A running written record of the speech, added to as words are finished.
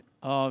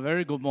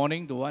Very good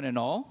morning to one and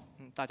all.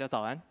 大家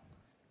早安。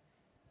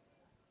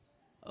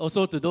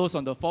Also to those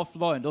on the fourth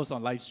floor and those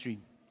on live stream.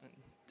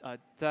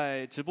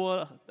 在直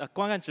播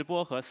观看直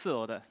播和4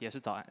楼的也是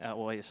早安，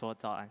我也说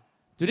早安。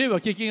Today we're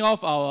kicking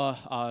off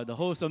our the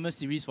whole sermon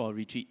series for a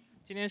retreat.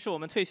 今天是我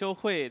们退休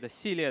会的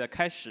系列的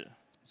开始，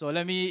 So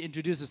let me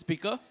introduce the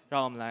speaker.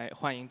 让我们来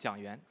欢迎讲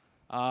员。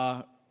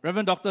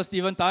Reverend Dr.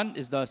 Stephen Tan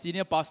is the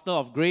senior pastor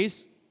of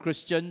Grace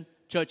Christian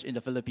Church in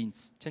the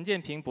Philippines. 陈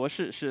建平博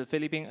士是菲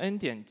律宾恩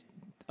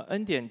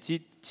典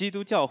基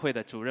督教会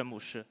的主任牧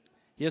师。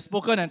He has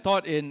spoken and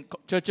taught in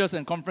churches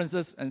and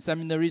conferences and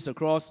seminaries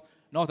across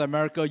North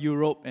America,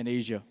 Europe, and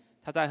Asia.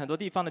 他在很多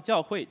地方的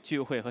教会、聚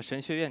会和神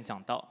学院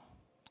讲道。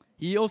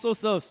He also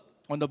serves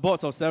on the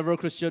boards of several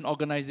Christian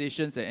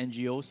organizations and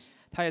NGOs.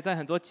 他也在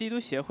很多基督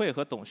协会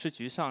和董事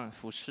局上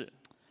服侍。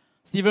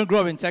Stephen grew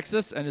up in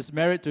Texas and is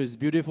married to his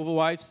beautiful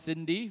wife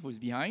Cindy, who is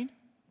behind.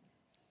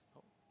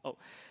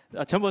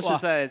 陈博士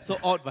在 So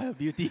awed by her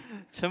beauty.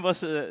 陈博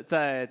士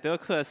在德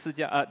克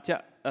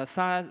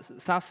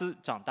萨斯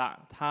长大，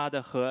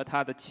和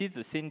他的妻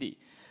子 Cindy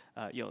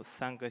有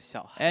3个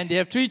小孩。And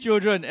they have 3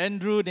 children,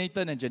 Andrew,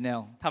 Nathan, and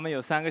Janelle. 他们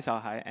有3个小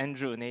孩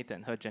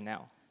 ，Andrew、Nathan 和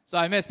Janelle。So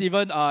I met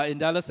Stephen in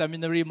Dallas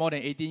Seminary more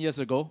than 18 years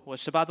ago. 我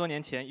18多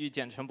年前遇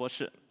见陈博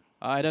士，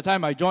 At the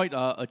time I joined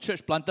a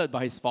church planted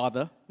by his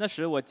father. 那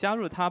时我加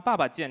入他爸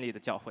爸建立的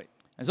教会。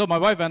And so my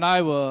wife and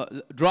I will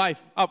drive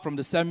up from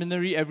the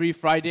seminary every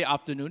Friday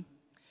afternoon.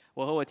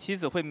 我和我妻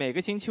子会每个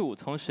星期五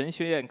从神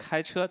学院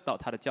开车到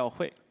他的教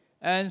会。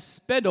And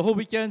spend the whole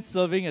weekend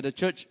serving at the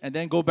church and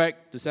then go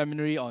back to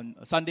seminary on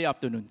Sunday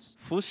afternoons.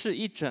 服侍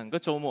一整个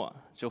周末，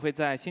只会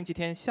在星期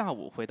天下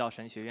午回到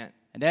神学院。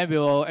And then we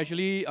will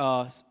actually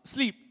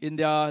sleep in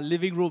their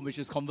living room,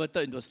 which is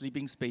converted into a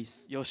sleeping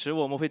space. 有时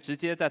我们会直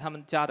接在他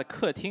们家的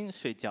客厅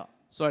睡觉。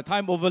So our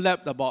time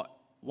overlapped about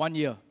 1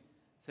 year.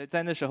 所以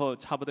在那时候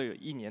差不多有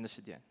1年的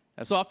时间。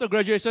So after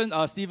graduation,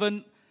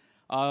 Stephen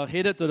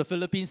headed to the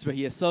Philippines where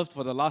he has served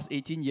for the last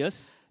 18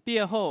 years. 毕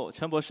业后，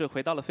陈博士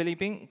回到了菲律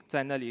宾，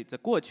在那里，在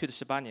过去的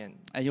18年，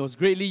 And he was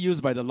greatly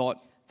used by the Lord.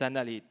 在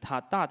那里他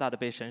大大的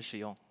被神使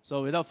用。 So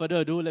without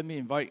further ado, let me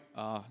invite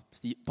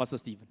Pastor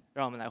Stephen.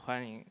 让我们来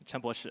欢迎陈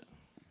博士。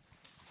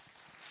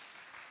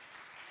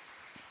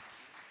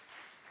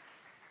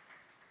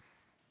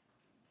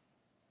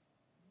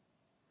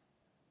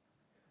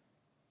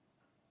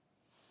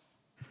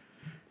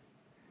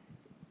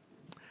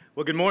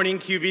Well, good morning,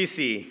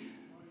 QBC.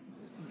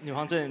 女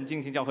皇镇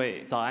浸信教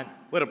会早安。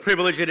 What a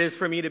privilege it is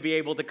for me to be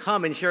able to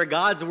come and share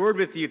God's word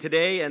with you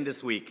today and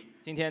this week.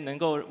 今天能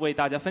够为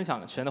大家分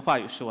享神的话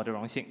语是我的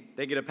荣幸。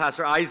 Thank you to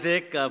Pastor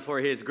Isaac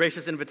for his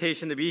gracious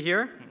invitation to be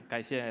here.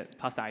 感谢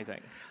Pastor Isaac。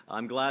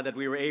 I'm glad that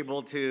we were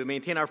able to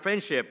maintain our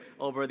friendship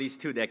over these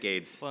 2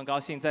 decades. 我很高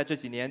兴在这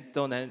几年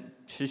都能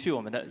持续我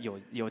们的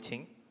友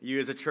情。 You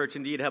as a church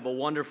indeed have a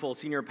wonderful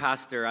senior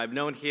pastor. I've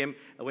known him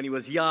when he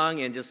was young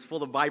and just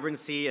full of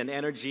vibrancy and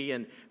energy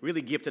and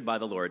really gifted by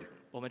the Lord.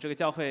 我们这个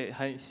教会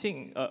很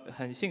幸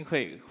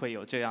会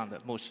有这样的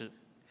牧师。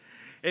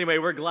 Anyway,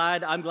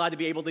 I'm glad to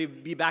be able to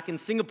be back in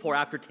Singapore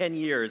after 10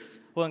 years.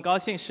 我很高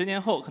兴10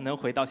年后可能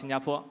回到新加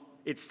坡，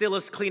 It's still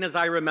as clean as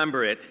I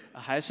remember it.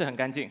 还是很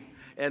干净，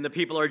 And the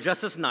people are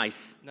just as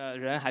nice. 那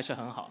人还是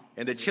很好，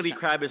 And the chili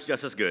crab is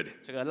just as good.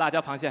 这个辣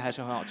椒螃蟹还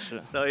是很好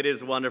吃。 So it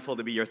is wonderful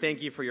to be here.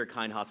 Thank you for your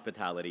kind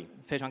hospitality.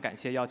 非常感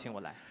谢邀请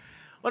我来。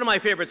 One of my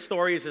favorite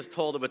stories is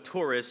told of a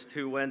tourist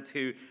who went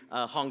to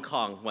Hong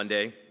Kong one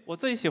day. 我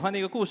最喜欢的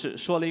一个故事，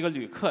说了一个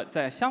旅客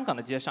在香港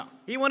的街上，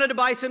 He wanted to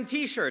buy some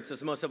T-shirts,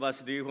 as most of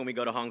us do when we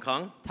go to Hong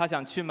Kong. 他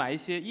想去买一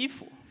些衣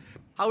服，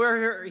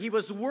 However, he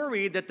was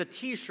worried that the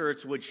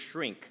T-shirts would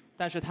shrink.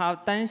 但是他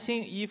担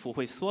心衣服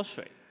会缩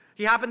水。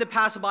 He happened to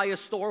pass by a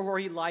store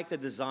where he liked the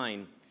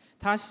design.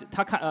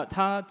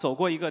 他走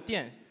过一个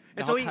店， And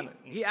然 so 后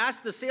he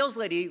asked the sales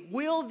lady,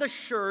 "Will the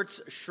shirts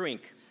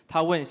shrink?"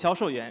 他问销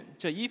售员：“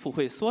这衣服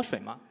会缩水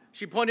吗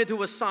She pointed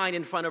to a sign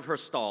in front of her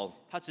stall,？”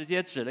 他直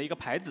接指了一个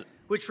牌子，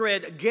 which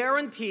read,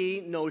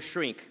 "Guarantee no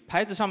shrink."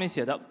 牌子上面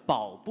写的“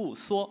保不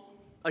缩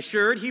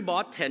Assured, he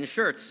bought 10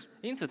 shirts. ”，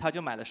因此他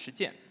就买了10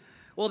件。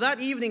 Well, that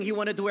evening he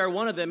wanted to wear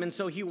one of them, and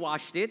so he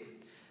washed it.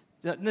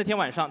 那天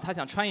晚上他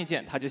想穿一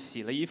件，他就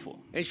洗了衣服。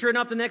 And sure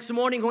enough, the next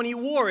morning when he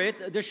wore it,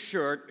 the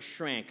shirt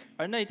shrank.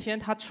 而那天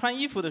他穿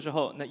衣服的时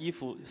候，那衣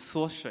服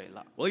缩水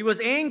了。 Well, he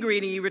was angry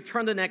and he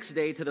returned the next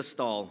day to the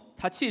stall.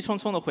 他气冲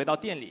冲地回到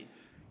店里，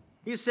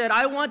 He said,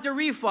 "I want a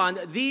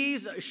refund.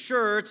 These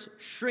shirts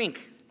shrink."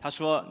 他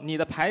说：“你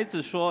的牌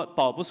子说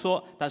保不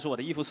缩，但是我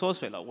的衣服缩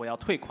水了，我要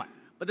退款。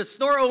 But the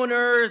store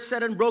owner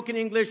said in broken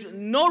English,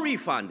 "No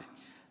refund." ”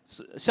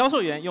销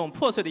售员用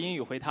破碎的英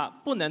语回他：“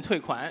不能退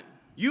款，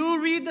 You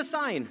read the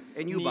sign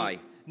and you buy.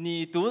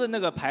 你读的那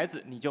个牌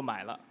子你就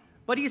买了。”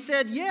 But he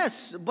said,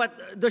 "Yes, but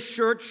the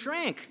shirt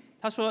shrank."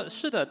 他说：“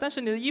是的，但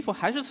是你的衣服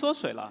还是缩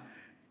水了。”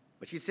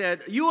 But she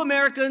said, "You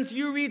Americans,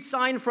 you read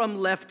sign from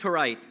left to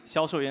right.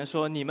 销售员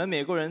说：“你们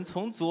美国人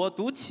从左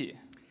读起，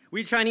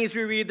 We Chinese,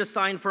 we read the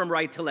sign from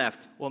right to left.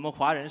 我们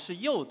华人是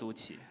右读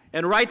起。”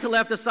 And right to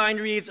left, the sign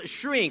reads,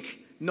 'Shrink,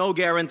 no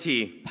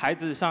guarantee. 牌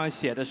子上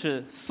写的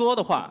是说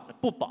的话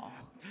不保。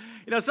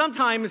You know,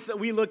 sometimes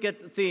we look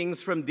at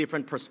things from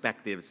different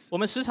perspectives. 我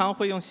们时常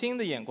会用新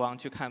的眼光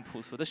去看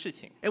朴素的事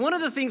情。 And one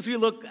of the things we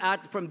look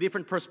at from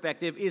different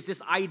perspective is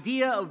this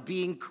idea of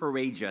being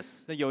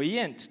courageous. 那有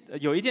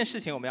一件事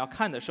情我们要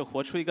看的是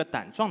活出一个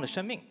胆壮的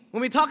生命。 When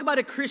we talk about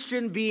a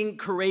Christian being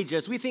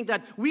courageous, we think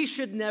that we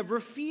should never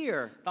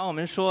fear. 当我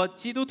们说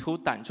基督徒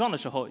胆壮的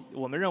时候，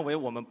我们认为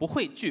我们不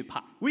会惧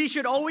怕， We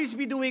should always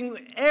be doing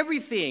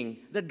everything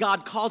that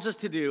God calls us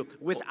to do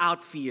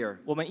without fear.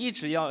 我们一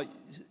直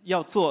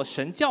要做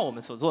神叫我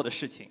们所做的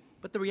事情。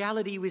 But the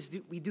reality is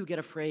we do get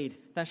afraid.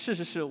 但事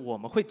实是我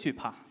们会惧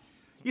怕。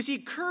 You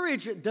see,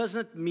 courage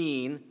doesn't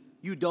mean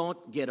you don't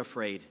get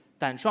afraid.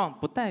 胆壮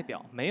不代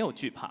表没有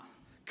惧怕，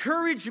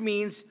 Courage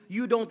means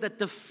you don't let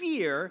the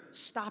fear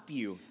stop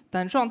you.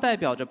 胆壮代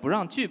表着不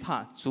让惧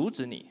怕阻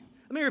止你。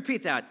 Let me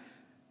repeat that.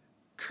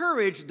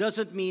 Courage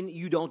doesn't mean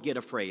you don't get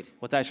afraid.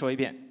 我再说一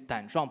遍，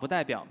胆壮不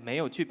代表没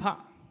有惧怕，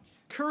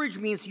 Courage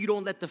means you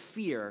don't let the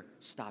fear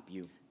stop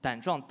you. 胆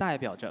壮代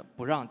表着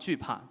不让惧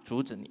怕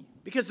阻止你。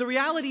 Because the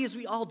reality is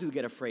we all do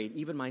get afraid,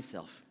 even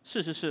myself.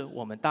 事实是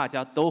我们大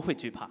家都会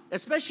惧怕，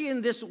 Especially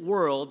in this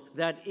world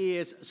that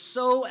is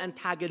so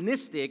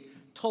antagonistic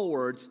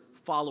towards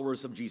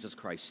followers of Jesus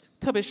Christ.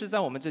 特别是在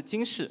我们这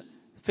今世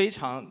非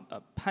常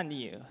叛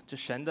逆这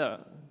神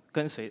的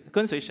跟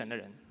随神的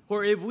人。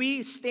 Where if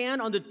we stand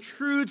on the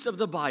truths of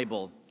the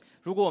Bible,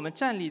 如果我们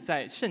站立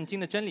在圣经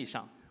的真理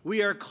上， we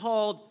are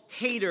called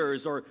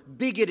haters or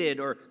bigoted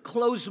or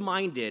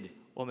close-minded.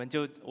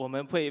 我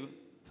们会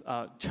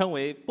称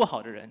为不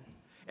好的人，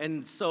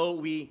 And so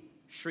we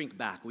shrink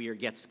back, we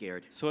get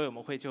scared. 所以我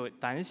们会就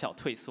胆小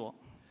退缩。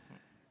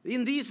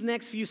 In these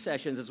next few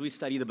sessions, as we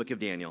study the book of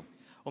Daniel,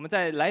 我们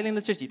在来临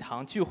的这几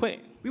堂聚会，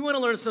 we want to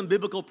learn some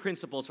biblical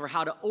principles for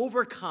how to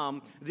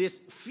overcome this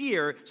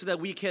fear so that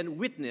we can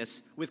witness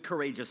with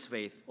courageous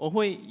faith. 我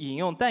会引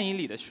用但以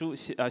理的书，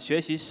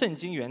学习圣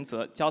经原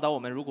则，教导我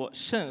们如果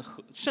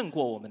胜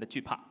过我们的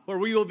惧怕， Where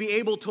we will be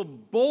able to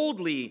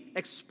boldly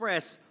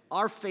express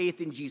our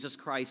faith in Jesus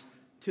Christ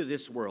to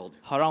this world.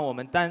 好让我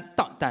们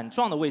胆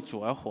壮的为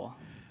主而活。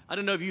 I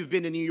don't know if you've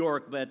been to New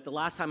York, but the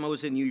last time I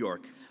was in New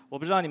York, 我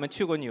不知道你们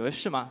去过纽约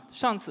市吗？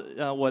上次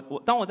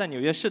当我在纽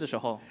约市的时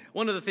候，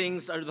 one of the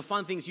things, or the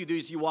fun things you do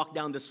is you walk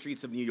down the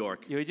streets of New York.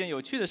 有一件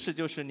有趣的事，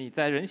就是你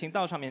在人行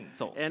道上面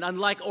走， And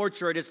unlike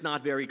Orchard, it's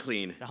not very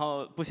clean. 然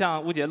后不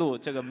像乌节路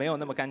这个没有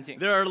那么干净，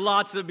 There are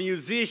lots of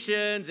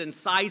musicians and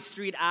side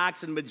street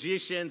acts and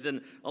magicians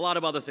and a lot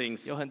of other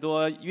things. 有很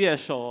多乐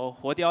手、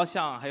活雕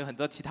像，还有很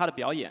多其他的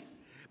表演。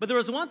 But there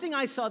was one thing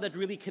I saw that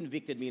really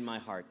convicted me in my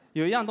heart.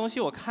 有一样东西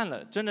我看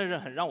了，真的是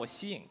很让我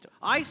吸引着。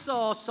 I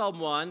saw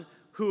someone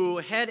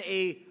who had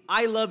a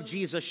I love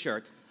Jesus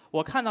shirt,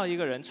 我看到一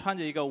个人穿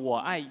着一个我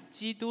爱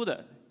基督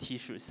的 T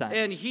恤衫，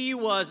 and he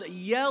was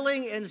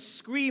yelling and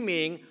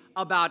screaming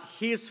about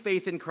his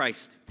faith in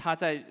Christ 他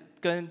在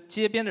跟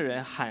街边的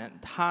人喊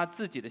他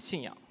自己的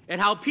信仰， and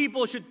how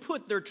people should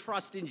put their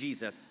trust in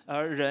Jesus.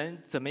 而人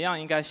怎么样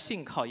应该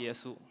信靠耶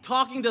稣。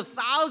 Talking to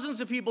thousands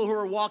of people who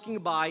were walking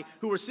by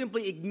who were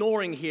simply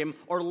ignoring him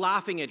or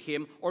laughing at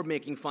him or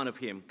making fun of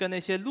him. 跟那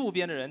些路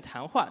边的人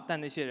谈话，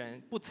但那些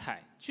人不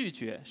睬、拒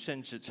绝，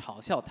甚至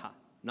嘲笑他。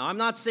 Now, I'm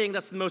not saying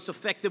that's the most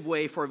effective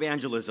way for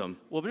evangelism.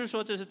 我不是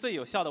说这是最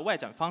有效的外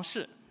展方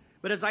式，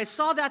 But as I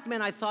saw that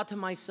man, I thought to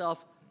myself,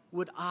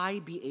 would I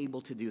be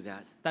able to do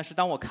that? 但是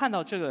当我看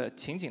到这个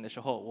情景的时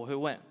候，我会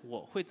问：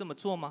我会这么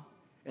做吗？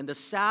 And the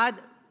sad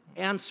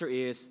answer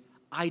is,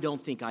 I don't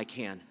think I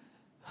can.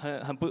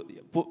 很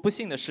不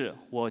幸的是，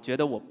我觉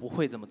得我不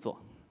会这么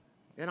做，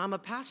 And I'm a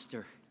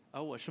pastor.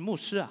 而我是牧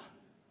师啊。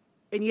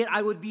 And yet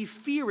I would be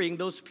fearing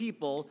those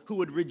people who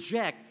would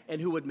reject and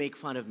who would make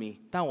fun of me.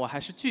 但我还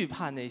是惧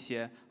怕那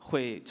些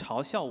会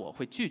嘲笑我、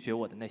会拒绝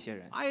我的那些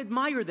人。 I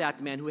admire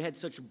that man who had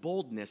such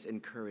boldness and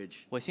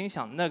courage. 我心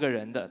想，那个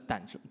人的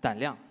胆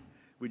量，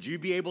 Would you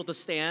be able to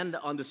stand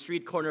on the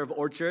street corner of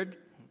Orchard,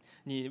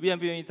 你愿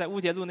不愿意在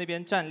乌节路那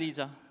边站立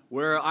着，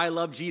 wear I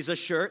love Jesus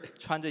shirt,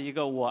 穿着一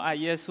个我爱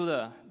耶稣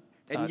的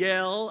and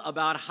yell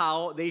about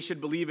how they should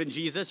believe in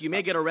Jesus? You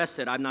may get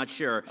arrested, I'm not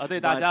sure.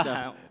 对大家 But,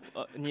 喊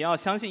你要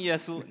相信耶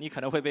稣，你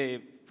可能会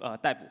被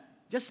逮捕。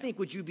 just think,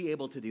 would you be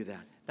able to do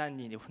that? 但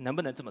你能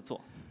不能这么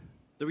做？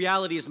 The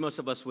reality is most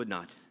of us would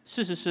not.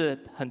 事实是，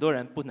很多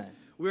人不能。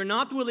 We're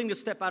not willing to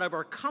step out of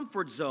our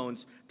comfort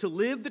zones to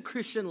live the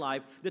Christian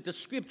life that the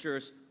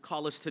scriptures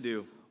call us to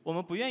do. 我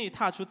们不愿意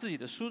踏出自己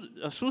的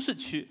舒适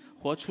区，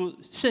活出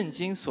圣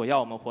经所要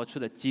我们活出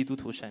的基督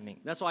徒生命。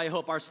 That's why I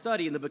hope our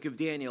study in the book of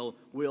Daniel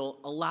will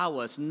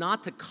allow us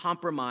not to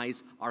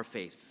compromise our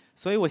faith.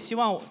 所以我希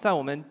望在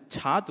我们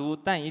查读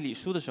但以理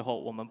书的时候，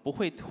我们不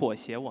会妥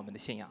协我们的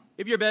信仰。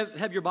 If you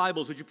have your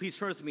Bibles, would you please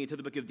turn with me to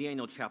the book of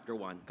Daniel, chapter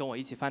 1? 跟我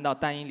一起翻到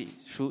但以理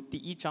书第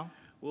1章，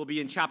 We'll be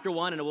in chapter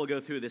 1, and we'll go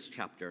through this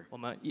chapter. 我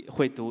们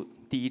会读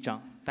第1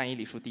章，但以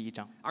理书第1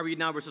章。 I read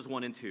now verses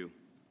 1 and 2.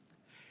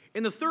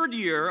 In the third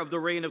year of the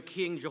reign of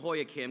King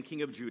Jehoiakim,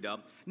 king of Judah,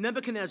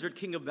 Nebuchadnezzar,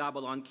 king of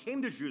Babylon,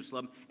 came to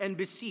Jerusalem and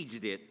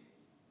besieged it.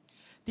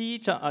 第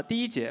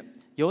一节，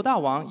犹大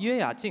王约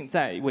雅敬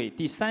在位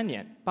第3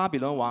年，巴比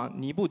伦王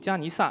尼布加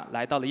尼撒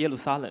来到了耶路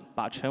撒冷，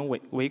把城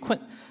围困。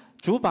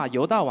主把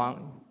犹大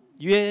王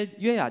约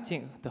雅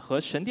敬的和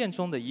神殿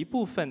中的一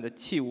部分的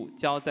器物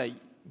交在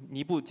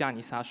尼布加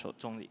尼撒手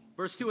中里。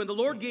Verse 2, And the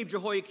Lord gave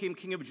Jehoiakim,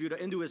 king of Judah,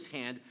 into his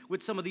hand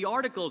with some of the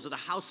articles of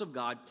the house of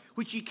God,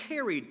 which he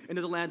carried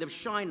into the land of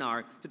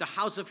Shinar to the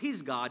house of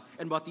his God,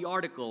 and brought the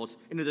articles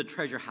into the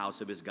treasure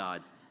house of his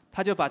God.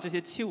 他就把这些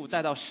器物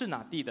带到示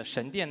拿地的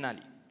神殿那里，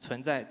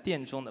存在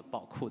殿中的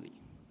宝库里。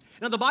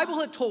Now, the Bible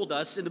had told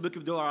us in the book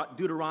of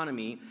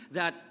Deuteronomy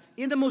that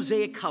in the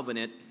Mosaic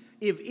covenant,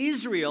 if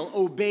Israel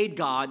obeyed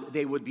God,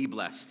 they would be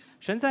blessed.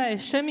 神在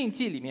申命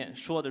记里面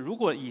说的，如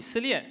果以色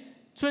列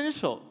遵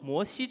守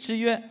摩西之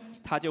约，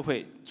他就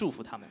会祝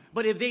福他们；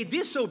 But if they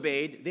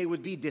disobeyed, they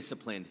would be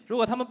disciplined. 如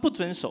果他们不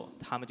遵守，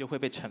他们就会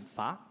被惩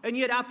罚。 And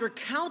yet, after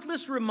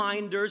countless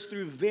reminders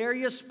through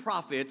various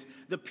prophets,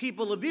 the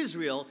people of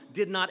Israel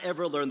did not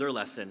ever learn their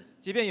lesson.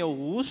 即便有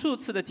无数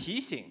次的提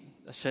醒，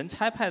神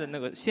差派的那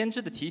个先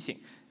知的提醒，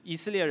以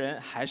色列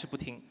人还是不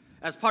听。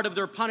 As part of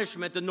their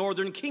punishment, the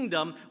northern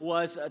kingdom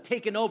was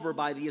taken over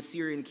by the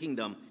Assyrian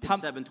kingdom in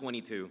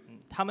 722.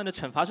 他们的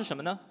惩罚是什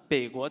么呢？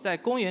北国在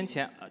公元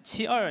前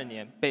722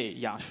年被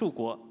亚述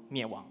国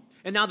灭亡，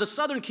 And now the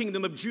southern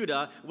kingdom of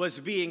Judah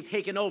was being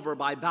taken over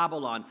by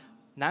Babylon.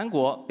 南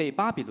国被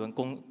巴比伦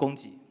攻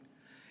击，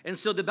 And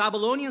so the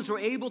Babylonians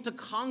were able to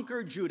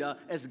conquer Judah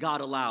as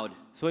God allowed.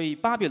 所以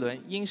巴比伦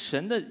因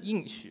神的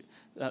应许，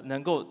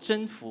能够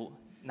征服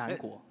南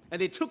国。 And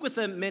they took with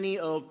them many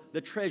of the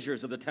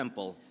treasures of the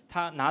temple.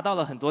 他拿到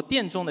了很多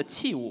殿中的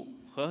器物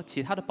和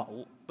其他的宝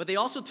物， But they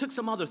also took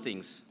some other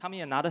things. 他们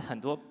也拿了很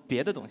多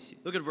别的东西。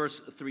 Look at verse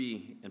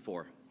 3 and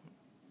 4.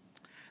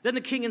 Then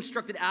the king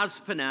instructed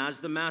Aspenaz,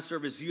 the master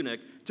of his eunuch,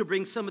 to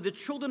bring some of the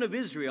children of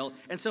Israel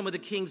and some of the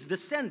king's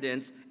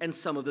descendants and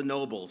some of the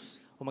nobles.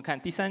 我们看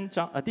第3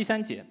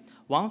节，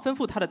王吩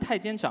咐他的太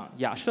监长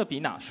亚舍比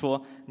哪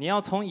说：“你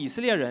要从以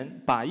色列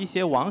人把一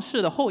些王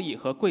室的后裔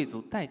和贵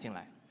族带进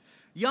来。”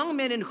 Young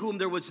men in whom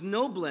there was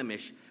no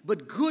blemish,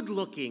 but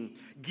good-looking,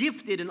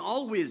 gifted in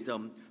all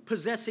wisdom,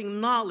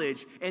 possessing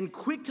knowledge, and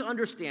quick to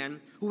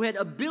understand, who had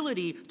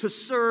ability to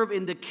serve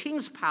in the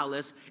king's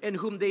palace, and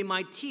whom they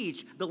might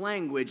teach the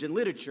language and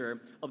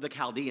literature of the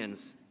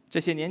Chaldeans. 这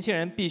些年轻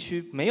人必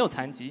须没有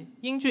残疾、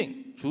英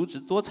俊、足智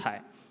多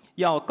才，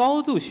要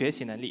高度学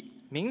习能力，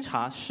明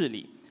察事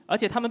理，而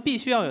且他们必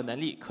须要有能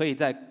力，可以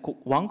在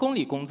王宫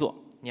里工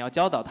作。你要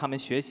教导他们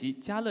学习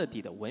加勒底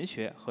的文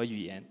学和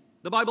语言。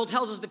 The Bible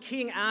tells us the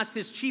king asked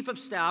his chief of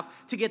staff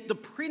to get the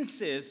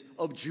princes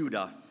of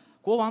Judah.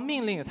 国王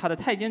命令他的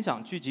太监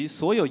长聚集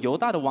所有犹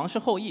大的王室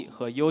后裔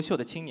和优秀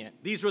的青年。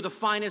 These were the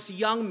finest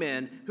young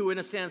men who, in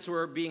a sense,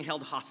 were being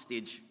held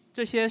hostage.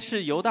 这些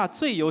是犹大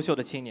最优秀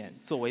的青年，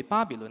作为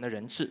巴比伦的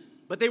人质。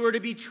 But they were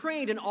to be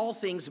trained in all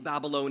things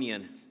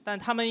Babylonian. 但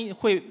他们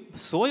会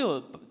所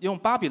有用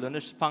巴比伦的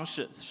方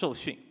式受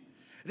训。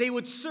 They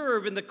would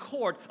serve in the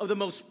court of the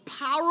most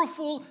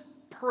powerful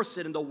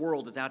person in the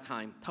world at that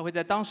time. 他会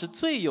在当时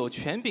最有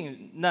权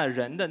柄那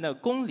人的那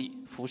宫里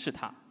服侍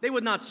他。 They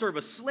would not serve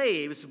as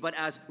slaves, but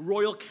as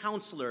royal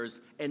counselors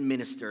and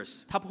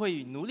ministers. 他不会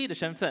以奴隶的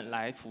身份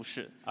来服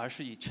侍，而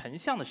是以丞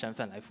相的身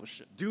份来服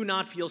侍。 Do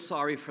not feel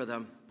sorry for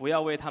them. 不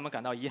要为他们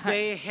感到遗憾，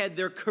 They had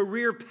their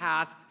career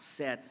path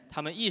set.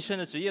 他们一生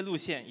的职业路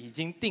线已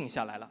经定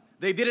下来了。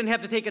 They didn't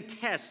have to take a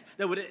test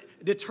that would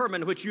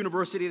determine which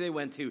university they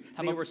went to.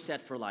 They were set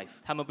for life.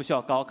 他们不需要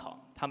高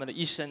考，他们的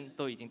一生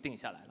都已经定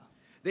下来了。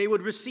 They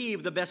would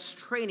receive the best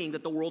training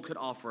that the world could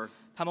offer.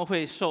 他们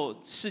会受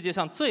世界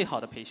上最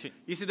好的培训。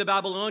 You see, the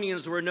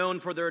Babylonians were known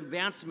for their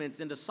advancements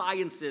in the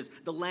sciences,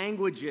 the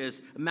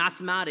languages,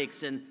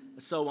 mathematics, and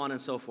so on and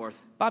so forth.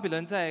 巴比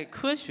伦在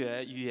科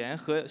学、语言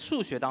和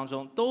数学当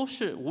中都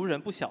是无人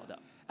不晓的。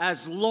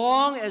 As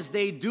long as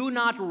they do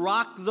not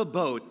rock the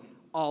boat,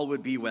 all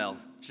would be well.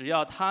 只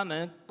要他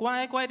们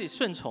乖乖地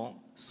顺从，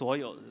所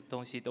有的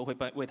东西都会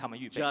为他们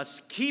预备。 Just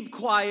keep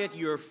quiet,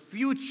 your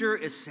future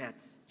is set.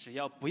 只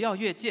要不要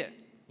越界，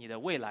你的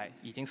未来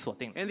已经锁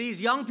定了。 And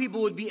these young people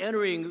would be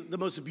entering the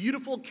most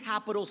beautiful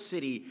capital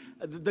city.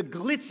 The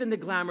glitz and the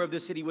glamour of the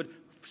city would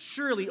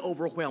surely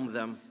overwhelm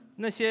them.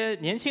 那些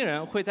年轻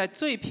人会在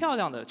最漂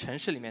亮的城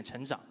市里面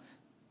成长，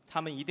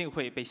他们一定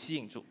会被吸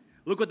引住。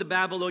 Look what the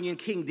Babylonian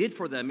king did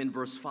for them in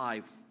verse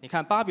 5. 你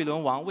看巴比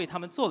伦王为他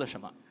们做了什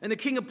么？ And the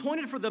king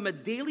appointed for them a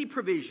daily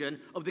provision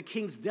of the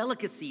king's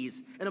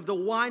delicacies and of the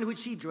wine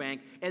which he drank,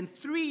 and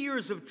 3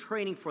 years of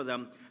training for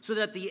them, so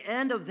that at the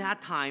end of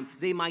that time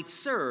they might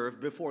serve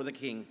before the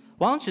king.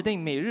 王指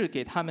定每日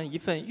给他们一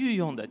份御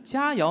用的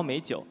佳肴美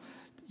酒，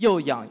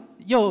又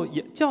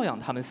教养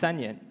他们3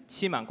年，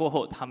期满过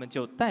后，他们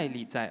就戴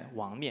立在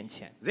王面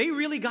前。 They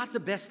really got the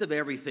best of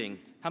everything.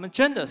 他们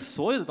真的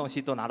所有的东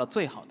西都拿到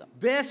最好的。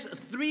 Best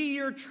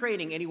 3-year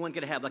training anyone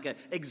could have, like an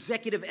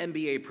executive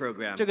MBA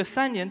program. 这个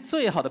3年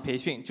最好的培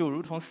训，就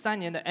如同3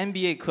年的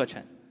MBA 课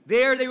程。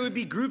There they would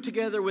be grouped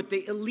together with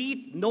the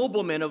elite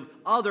noblemen of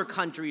other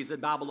countries that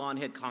Babylon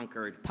had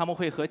conquered. 他们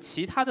会和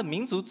其他的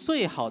民族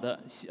最好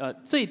的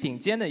最顶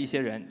尖的一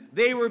些人，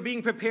 They were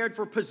being prepared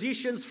for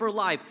positions for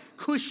life,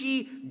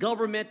 cushy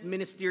government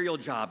ministerial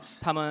jobs.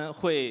 他们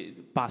会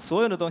把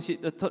所有的东西，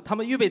他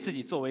们预备自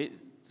己作为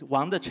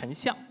王的丞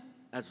相，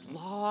 As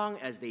long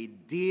as they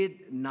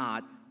did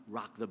not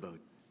rock the boat.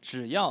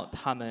 只要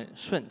他们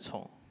顺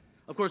从。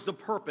 Of course, the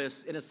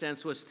purpose, in a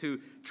sense, was to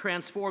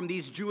transform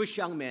these Jewish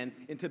young men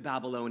into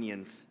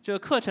Babylonians. 这个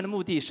课程的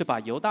目的是把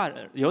犹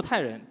太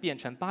人变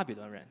成巴比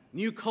伦人，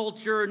 New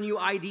culture, new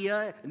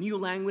idea, new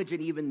language, and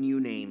even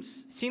new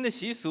names. 新的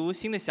习俗、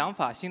新的想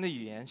法、新的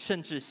语言，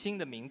甚至新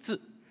的名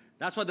字。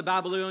 That's why the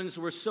Babylonians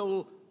were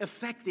so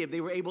effective.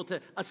 They were able to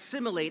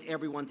assimilate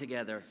everyone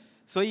together.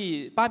 所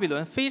以巴比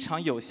伦非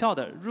常有效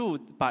的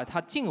把它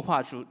净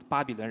化出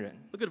巴比伦人。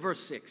 Look at verse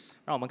 6.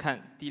 让我们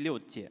看第6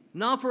节。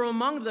 Now, from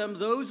among them,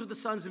 those of the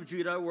sons of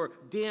Judah were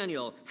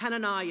Daniel,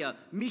 Hananiah,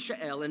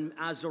 Mishael, and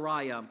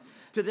Azariah.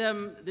 To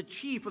them, the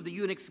chief of the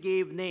eunuchs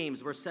gave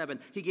names. Verse 7.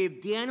 He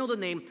gave Daniel the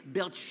name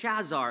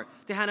Belshazzar,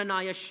 to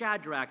Hananiah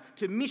Shadrach,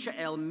 to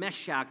Mishael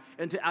Meshach,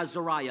 and to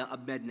Azariah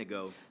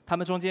Abednego. 他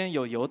们中间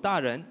有犹大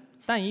人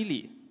但以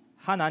理、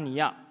哈拿尼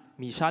亚、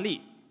米沙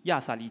利、亚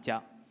撒利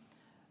加。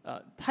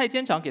太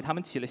监长给他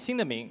们起了新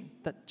的名，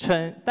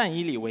称但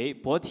以理为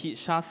伯提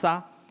沙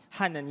撒，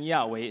汉拿尼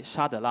亚为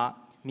沙德拉，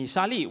米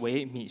沙利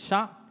为米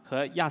沙，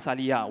和亚撒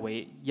利亚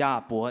为亚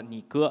伯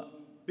尼哥。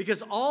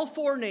 Because all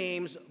four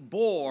names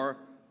bore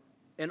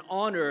and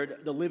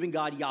honored the living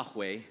God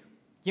Yahweh,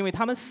 因为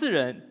他们4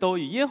人都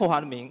以耶和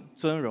华的名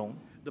尊荣，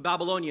 the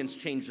Babylonians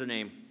changed their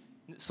name.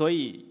 所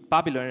以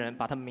巴比伦人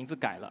把他们名字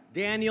改了。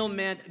 Daniel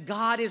meant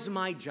God is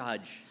my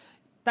judge.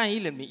 但以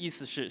理的意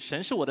思是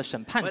神是我的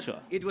审判 But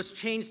者。 it was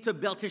changed to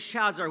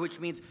Belteshazzar,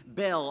 which means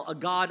Bel, a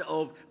god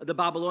of the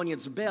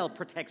Babylonians. Bel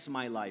protects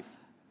my life.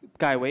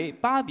 改为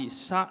巴提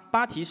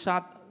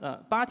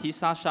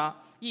沙沙，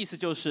意思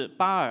就是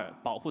巴尔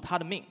保护他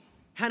的命。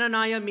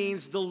 Hananiah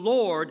means the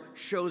Lord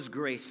shows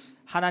grace.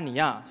 哈拿尼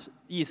亚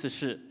意思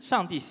是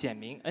上帝显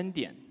明恩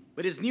典。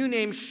 But his new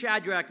name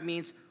Shadrach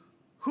means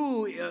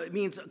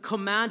means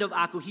command of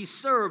Aku. He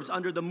serves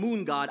under the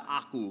moon god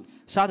Aku.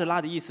 沙德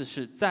拉的意思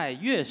是在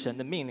月神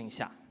的命令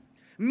下。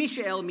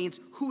 Mishael means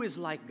who is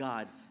like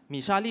God. 米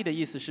沙利的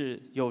意思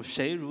是有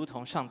谁如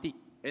同上帝。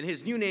 And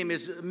his new name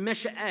is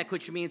Meshach,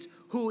 which means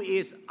who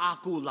is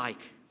Aku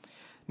like.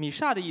 米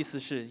沙的意思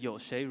是有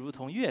谁如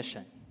同月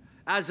神。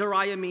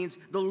 Azariah means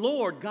the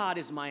Lord God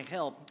is my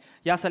help.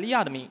 亚撒利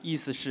亚的意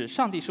思是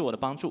上帝是我的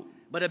帮助。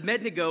 But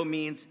Abednego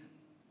means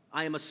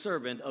I am a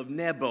servant of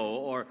Nebo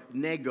or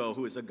Nego,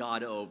 who is a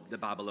god of the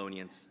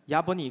Babylonians. 亚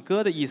伯尼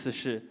哥的意思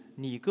是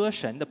尼哥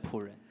神的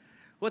仆人。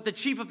 What the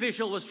chief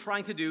official was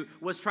trying to do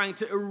was trying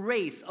to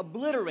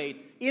obliterate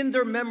in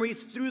their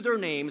memories through their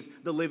names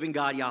the living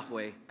God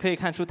Yahweh. 可以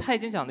看出太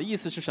监讲的意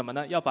思是什么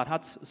呢？要把他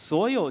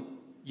所有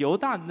犹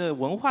大的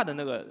文化的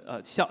那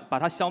个把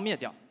它消灭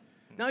掉。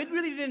 Now, it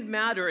really didn't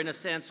matter in a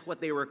sense what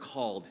they were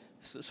called.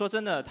 说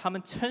真的，他们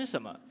称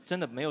什么真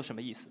的没有什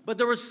么意思。 But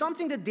there was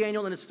something that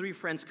Daniel and his 3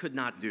 friends could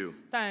not do.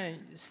 但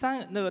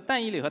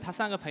但以理和他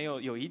3个朋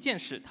友有一件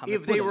事他们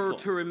If 不 they 能 were 做，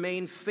 to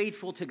remain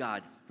faithful to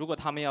God. 如果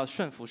他们要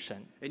顺服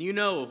神。 And you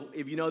know,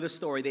 if you know the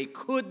story, they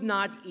could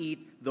not eat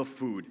the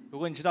food. 如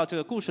果你知道这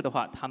个故事的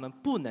话，他们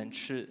不能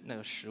吃那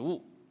个食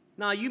物。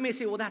 Now, you may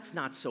say, well, that's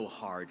not so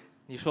hard.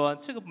 你说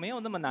这个没有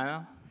那么难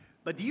啊？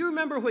 But do you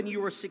remember when you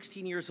were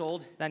 16 years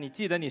old? 但你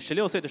记得你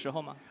16岁的时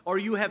候吗？ Or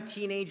you have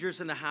teenagers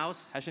in the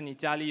house? 还是你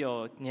家里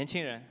有年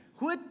轻人？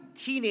 What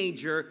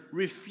teenager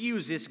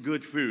refuses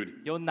good food?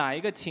 有哪一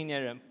个青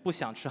年人不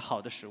想吃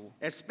好的食物？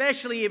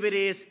 Especially if it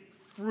is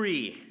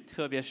free.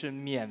 特别是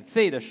免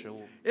费的食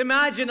物。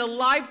 Imagine a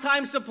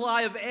lifetime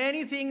supply of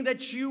anything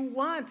that you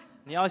want.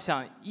 你要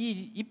想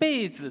一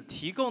辈子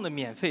提供的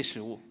免费食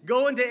物，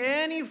 Go into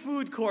any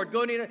food court,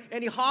 go into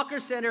any hawker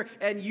center,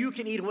 and you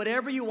can eat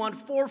whatever you want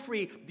for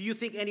free. Do you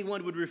think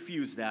anyone would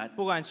refuse that?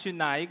 不管去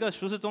哪一个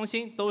熟食中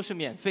心都是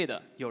免费的，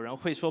有人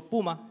会说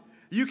不吗？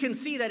 You can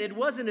see that it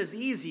wasn't as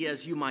easy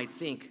as you might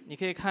think. 你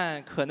可以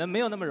看，可能没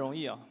有那么容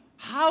易哦。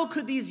 How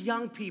could these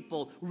young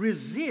people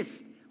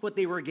resist what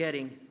they were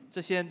getting?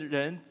 这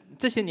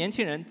些年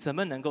轻人怎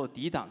么能够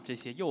抵挡这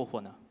些诱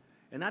惑呢？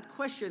 And that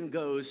question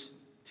goes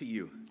to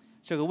you.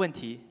 这个问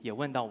题也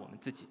问到我们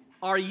自己：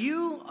 Are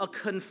you a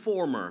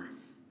conformer?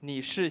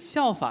 你是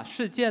效法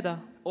世界的，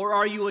 Or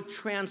are you a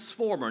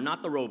transformer?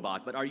 Not the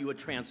robot, but are you a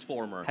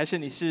transformer? 还是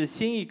你是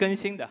心意更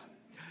新的？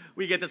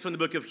 We get this from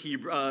the book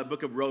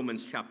of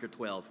Romans, chapter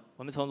 12.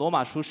 我们从罗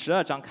马书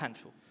12章看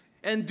出。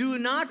 And do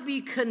not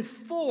be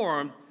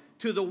conformed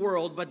to the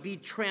world, but be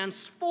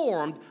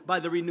transformed by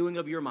the renewing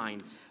of your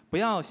minds. 不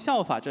要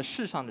效法这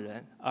世上的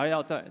人，而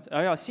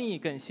要心意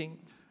更新。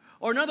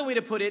 Or another way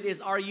to put it is,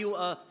 are you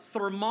a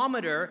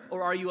thermometer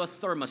or are you a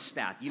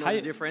thermostat? You know the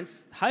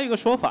difference? 还有一个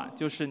说法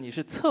就是你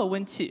是测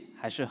温器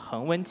还是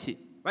恒温器？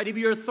 Right? If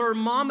your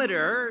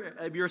thermometer,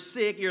 if you're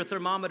sick, your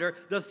thermometer,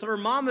 the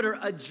thermometer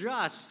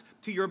adjusts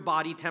to your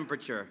body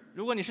temperature.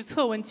 如果你是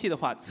测温器的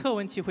话，测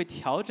温器会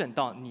调整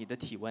到你的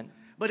体温。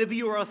 But if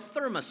you are a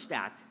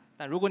thermostat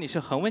但如果你是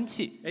恒温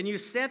器， and you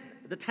set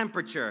the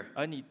temperature,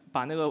 而你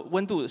把那个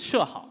温度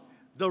设好，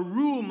 the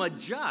room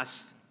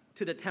adjusts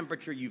to the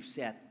temperature you've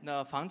set.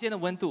 那房间的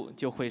温度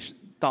就会是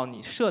到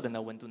你设的那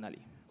温度那里。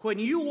 When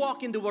you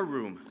walk into a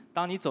room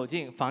当你走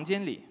进房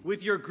间里，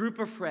 with your group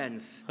of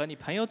friends, 和你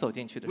朋友走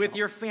进去的 with 时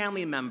your 候，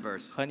 family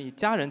members, 和你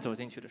家人走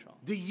进去的时候，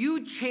 do you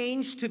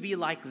change to be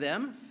like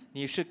them?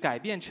 你是改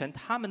变成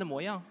他们的模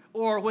样，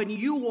 Or when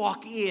you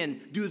walk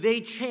in, do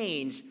they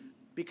change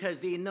because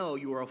they know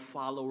you are a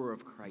follower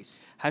of Christ?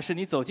 还是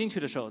你走进去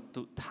的时候，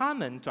他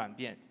们转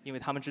变，因为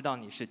他们知道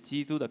你是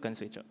基督的跟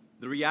随者。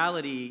 The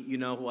reality, you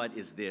know what,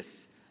 is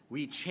this.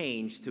 We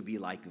change to be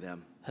like them.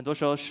 很多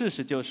时候，事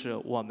实就是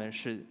我们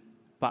是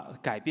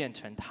改变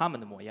成他们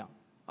的模样。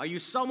 Are you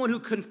someone who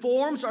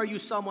conforms or are you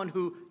someone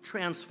who 你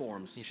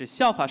transforms? 是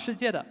效法世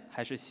界的，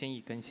还是心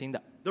意更新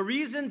的？ The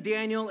reason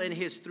Daniel and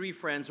his 3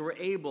 friends were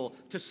able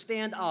to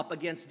stand up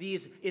against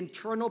these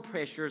internal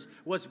pressures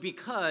was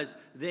because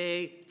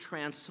they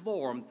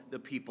transformed the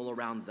people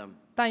around them.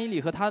 但以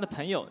理和他的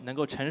朋友能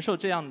够承受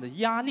这样的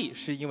压力，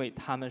是因为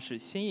他们是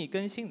心意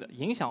更新的，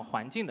影响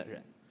环境的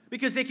人。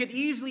 Because they could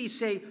easily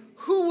say,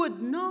 who would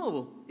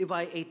know if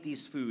I ate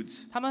these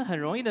foods? 他们很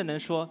容易的能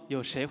说，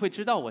有谁会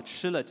知道我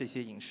吃了这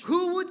些饮食？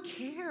 Who would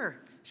care?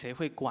 谁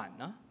会管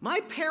呢？ My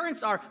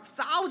parents are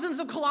thousands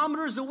of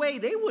kilometers away.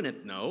 They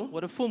wouldn't know.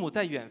 我的父母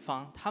在远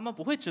方，他们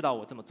不会知道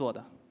我这么做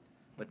的。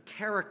 But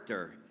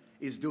character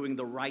is doing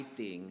the right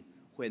thing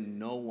when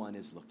no one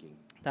is looking.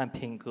 但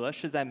品格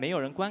是在没有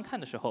人观看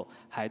的时候，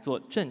还做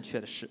正确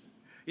的事。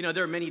 You know,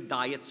 there are many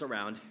diets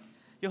around.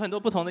 有很多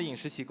不同的饮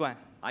食习惯。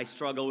 I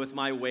struggle with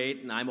my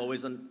weight, and I'm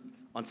always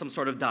on some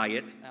sort of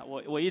diet.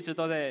 我一直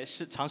都在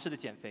尝试的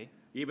减肥。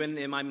 Even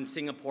if I'm in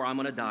Singapore,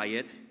 I'm on a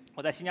diet.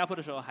 我在新加坡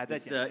的时候还在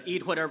It's 减 the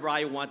eat whatever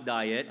I want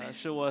diet.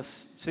 是我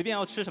随便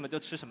要吃什么就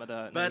吃什么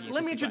的那 But 个饮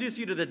let me 食习惯。 introduce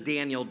you to the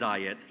Daniel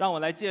diet. 让我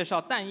来介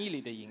绍但以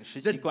理的饮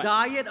食 The 习惯，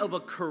 diet of a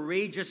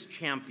courageous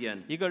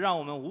champion, 一个让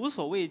我们无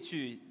所畏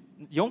惧、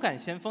勇敢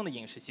先锋的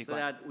饮食习 so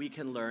惯， that we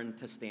can learn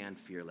to stand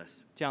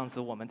fearless. 这样子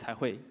我们才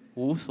会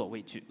无所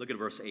畏惧。 Look at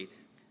verse 8.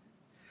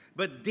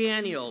 But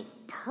Daniel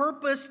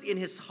purposed in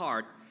his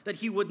heart that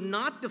he would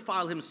not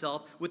defile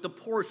himself with the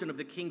portion of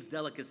the king's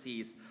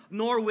delicacies,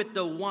 nor with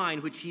the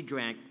wine which he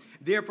drank.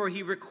 Therefore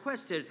he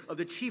requested of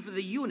the chief of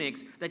the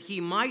eunuchs that he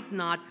might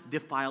not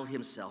defile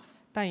himself.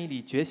 但以理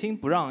决心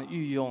不让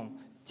御用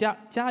佳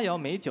肴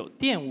美酒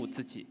玷污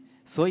自己，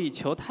所以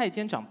求太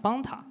监长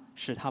帮他，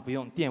使他不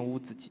用玷污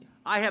自己。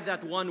 I have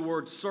that one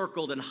word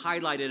circled and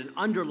highlighted and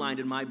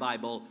underlined in my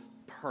Bible,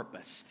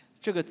 purposed.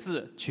 这个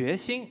字决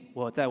心，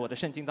我在我的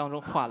圣经当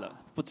中画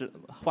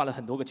了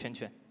很多个圈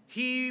圈。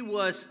 He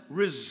was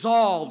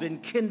resolved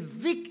and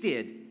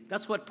convicted.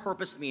 That's what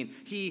purpose means.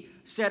 He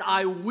said,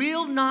 I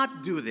will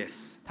not do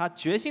this. 他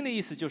决心的意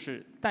思就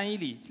是但以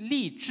理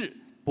立志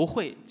不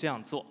会这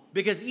样做，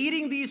 Because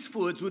eating these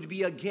foods would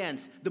be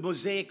against the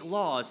Mosaic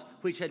laws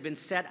which had been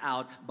set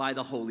out by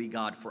the Holy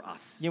God for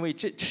us. 因为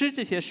吃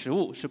这些食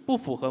物是不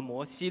符合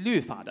摩西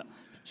律法的，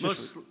是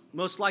属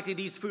Most likely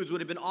these foods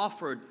would have been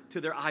offered to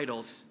their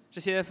idols. 这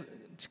些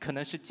可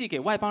能是寄给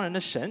外邦人的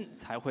神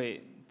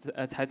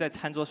才在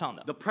餐桌上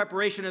的。 The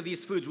preparation of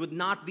these foods would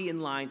not be in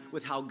line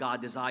with how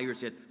God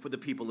desires it for the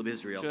people of 这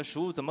Israel. 个食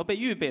物怎么被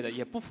预备的，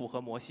也不符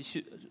合摩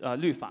西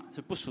律法，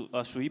是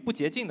属于不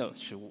洁净的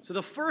食物。 So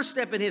the first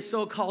step in his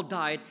so-called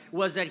diet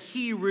was that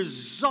he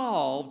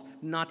resolved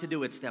not to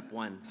do it, step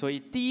 1. 所以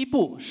第一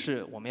步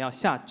是我们要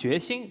下决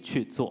心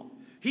去做。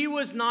 He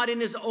was not in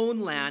his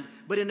own land,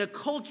 but in a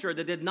culture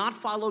that did not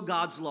follow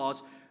God's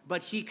laws,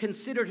 but he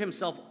considered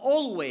himself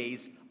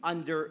always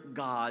under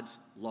God's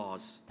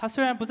laws. 他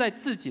虽然不在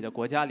自己的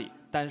国家里，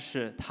但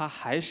是他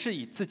还是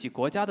以自己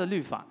国家的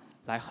律法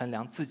来衡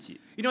量自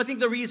己。 You know, I think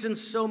the reason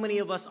so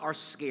many of us are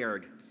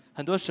scared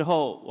很多时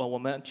候，我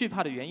们惧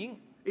怕的原因，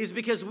 is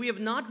because we have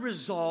not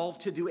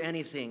resolved to do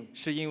anything.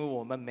 是因为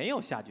我们没有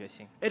下决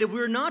心。 And if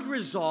we're not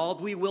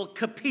resolved, we will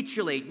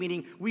capitulate,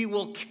 meaning we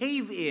will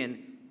cave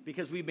in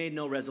because we made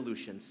no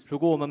resolutions. 如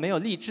果我们没有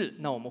立志，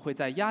那我们会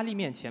在压力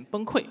面前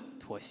崩溃、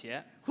妥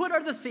协。 What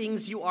are the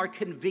things you are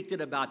convicted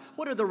about?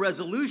 What are the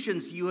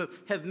resolutions you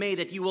have made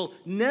that you will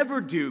never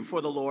do for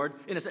the Lord,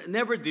 in a sense,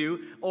 never do,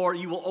 or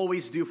you will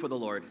always do for the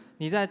Lord?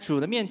 你在主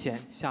的面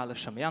前下了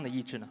什么样的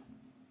意志呢？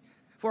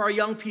 For our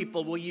young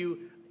people, will you,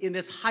 in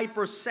this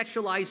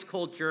hyper-sexualized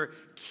culture,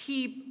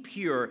 keep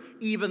pure,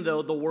 even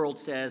though the world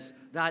says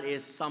that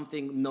is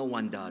something no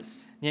one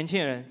does? 年轻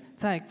人，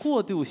在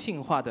过度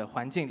性化的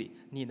环境里，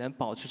你能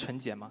保持纯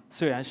洁吗？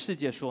虽然世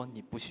界说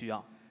你不需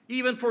要。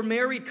 Even for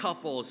married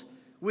couples,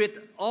 with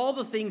all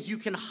the things you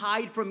can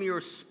hide from your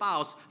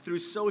spouse through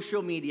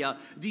social media,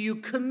 do you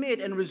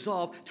commit and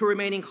resolve to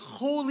remaining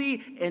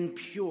holy and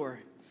pure?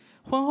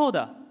 婚后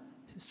的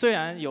虽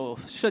然有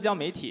社交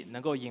媒体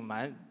能够隐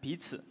瞒彼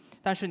此，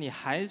但是你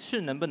还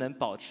是能不能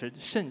保持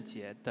圣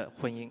洁的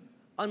婚姻？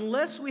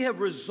 Unless we have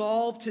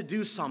resolved to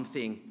do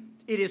something,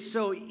 it is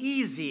so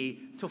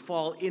easy to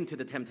fall into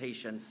the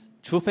temptations.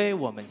 除非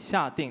我们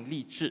下定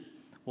立志，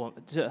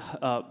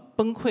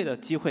崩溃的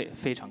机会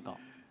非常高。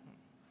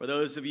 For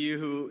those of you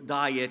who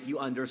diet, you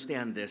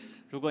understand this.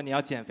 如果你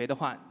要减肥的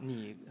话，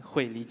你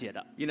会理解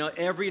的。You know,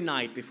 every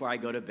night before I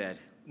go to bed,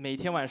 每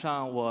天晚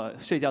上我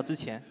睡觉之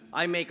前，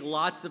 I make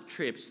lots of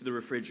trips to the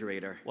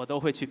refrigerator. 我都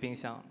会去冰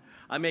箱。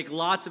 I make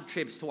lots of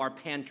trips to our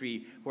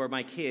pantry where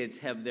my kids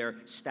have their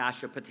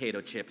stash of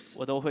potato chips.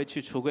 我都会去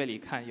橱柜里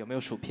看有没有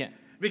薯片，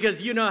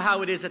 Because you know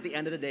how it is at the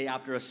end of the day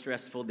after a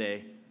stressful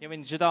day. 因为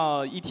你知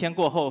道一天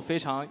过后非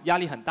常压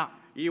力很大，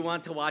 You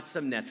want to watch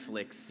some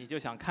Netflix. 你就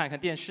想看看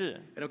电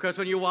视。 And of course,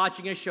 when you're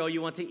watching a show,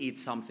 you want to eat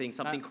something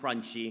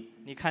crunchy.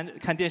 你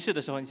看电视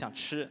的时候，你想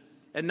吃，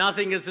 And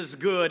nothing is as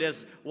good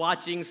as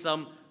watching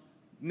some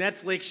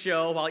Netflix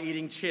show while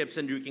eating chips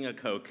and drinking a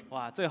Coke.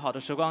 哇，最好的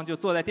时光就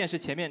坐在电视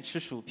前面吃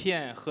薯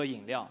片、喝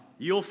饮料。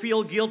 You'll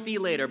feel guilty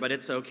later, but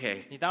it's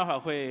okay. 你待会儿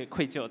会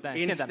愧疚，但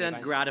现在没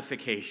Instant 关系。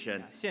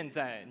 gratification. 现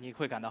在你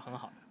会感到很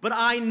好， But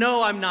I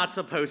know I'm not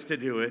supposed to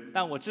do it.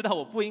 但我知道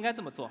我不应该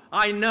这么做。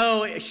 I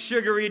know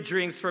sugary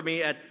drinks for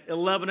me at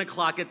 11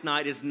 o'clock at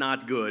night is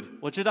not good.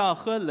 我知道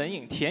喝冷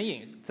饮、甜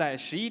饮在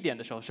11点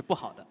的时候是不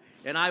好的，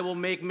 And I will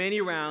make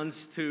many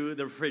rounds to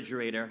the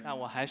refrigerator, 但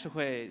我还是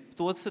会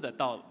多次的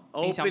到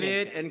冰箱 open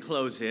面 it 前， and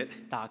close it.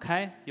 打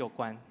开又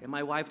关。 And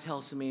my wife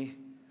tells me,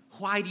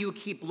 why do you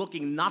keep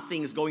looking?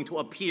 Nothing's going to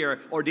appear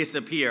or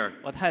disappear.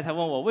 我太太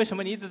问我为什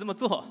么你一直这么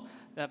做？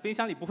冰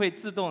箱里不会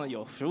自动的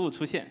有食物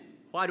出现，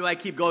 Why do I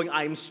keep going?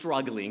 I'm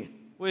struggling.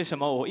 为什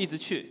么我一直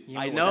去？因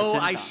I 为 know 我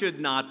I 在挣扎。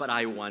 should not, but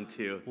I want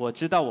to. 我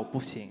知道我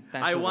不行，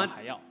但 I 是我 want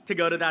还要， to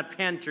go to that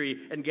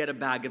pantry and get a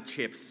bag of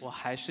chips. 我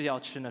还是要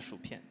吃那薯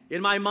片。 In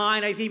my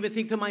mind, I even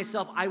think to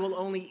myself, I will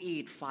only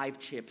eat 5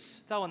 chips.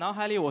 在我脑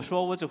海里，我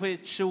说我只会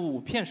吃5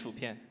片薯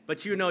片，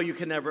 But you know you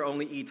can never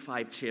only eat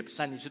 5 chips.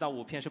 但你知道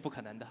5片是不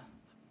可能的，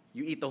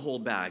 You eat the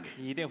whole bag.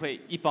 你一定会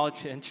一包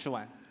全吃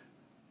完。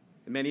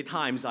 Many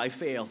times I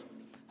fail.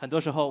 很多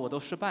时候我都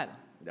失败了，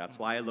 That's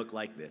why I look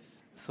like this.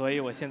 所以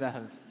我现在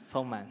很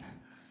丰满。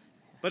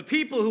 But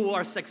people who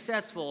are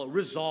successful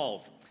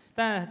resolve.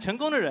 但成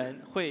功的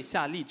人会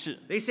下立志，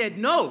 They said,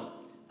 no,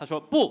 他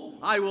说不，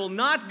 I will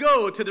not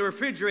go to the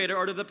refrigerator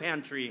or to the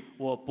pantry.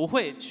 我不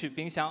会去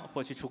冰箱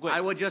或去橱柜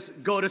I，will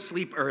just go to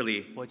sleep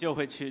early. 我就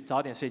会去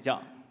早点睡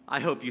觉。 I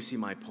hope you see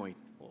my point.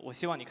 我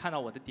希望你看到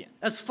我的点。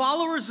 As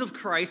followers of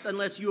Christ,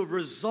 unless you have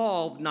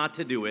resolved not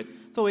to do it,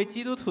 作为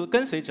基督徒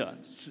跟随者，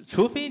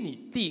除非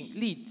你定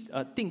立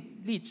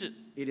志，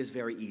 it is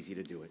very easy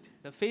to do it.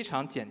 那非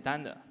常简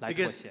单的来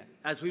妥 Because 协。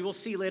 as we will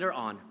see later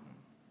on,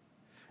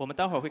 我们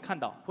待会儿会看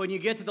到， when you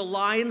get to the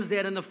lion's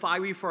den and the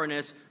fiery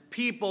furnace,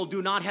 people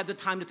do not have the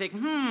time to think,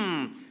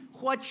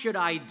 what should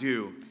I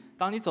do?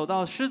 当你走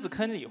到狮子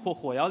坑里或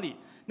火窑里，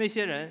那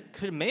些人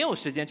可是没有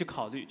时间去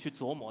考虑、去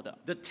琢磨的。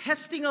 The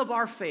testing of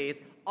our faith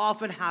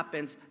often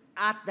happens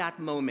at that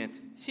moment.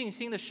 信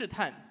心的试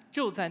探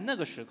就在那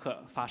个时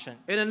刻发生。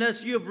 And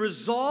unless you have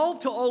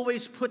resolved to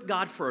always put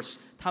God first,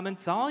 他们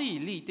早已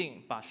立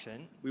定把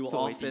神 we will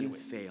作为第一 often 位，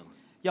 fail.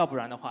 要不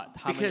然的话，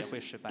他们也 Because 会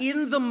失败。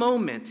 in the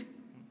moment,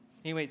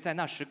 因为在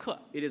那时刻，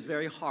 it is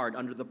very hard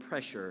under the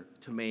pressure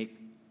to make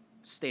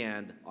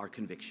stand our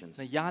convictions.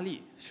 那压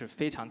力是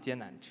非常艰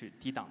难去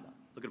抵挡的。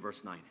 Look at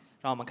verse 9.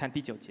 让我们看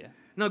第9节。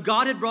 Now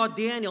God had brought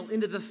Daniel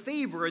into the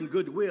favor and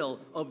goodwill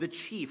of the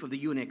chief of the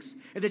eunuchs.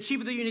 And the chief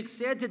of the eunuchs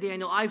said to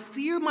Daniel, I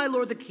fear my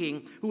lord the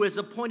king, who has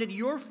appointed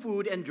your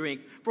food and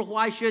drink. For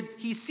why should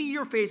he see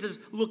your faces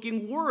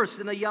looking worse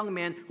than the young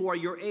men who are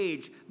your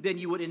age? Then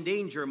you would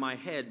endanger my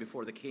head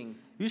before the king.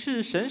 于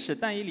是神使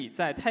但以理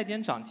在太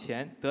监长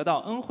前得到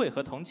恩惠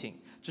和同情。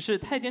只是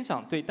太监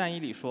长对但以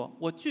理说：“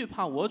我惧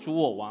怕我主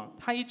我王，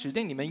他已指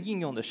定你们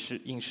应用的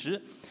饮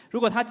食。如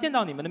果他见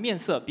到你们的面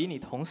色比你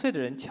同岁的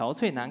人憔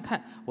悴难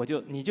看，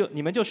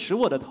你们就使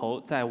我的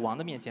头在王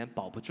的面前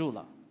保不住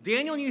了。”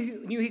 Daniel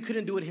knew he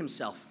couldn't do it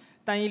himself.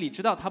 但以理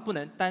知道他不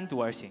能单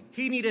独而行，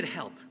 He needed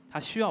help. 他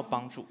需要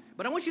帮助。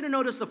 But I want you to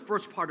notice the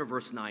first part of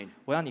verse 9.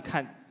 我要你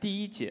看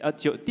第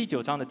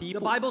9章的第一 The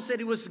部。 Bible said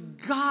it was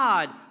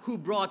God who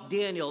brought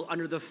Daniel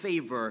under the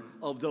favor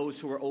of those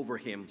who were over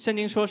him. 圣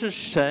经说是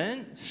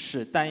神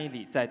使但以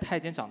理在太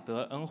监长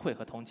得恩惠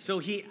和同情，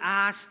 So he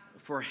asked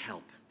for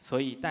help.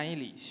 所以但以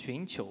理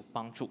寻求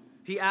帮助。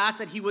 He asked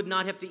that he would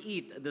not have to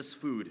eat this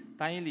food.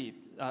 但以理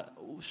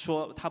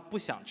说他不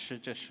想吃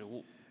这食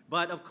物，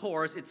 But of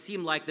course, it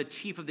seemed like the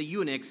chief of the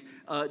eunuchs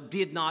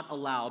did not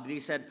allow. But he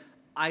said,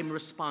 I'm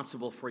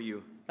responsible for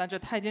you. 但这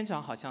太监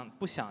长好像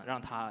不想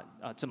让他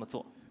这么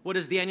做。 What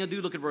does Daniel do?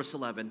 Look at verse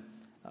 11.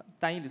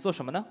 但以理做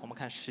什么呢？我们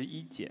看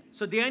11节。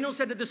 So Daniel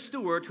said to the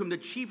steward, whom the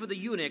chief of the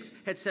eunuchs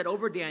had set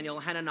over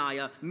Daniel,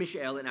 Hananiah,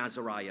 Mishael, and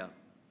Azariah.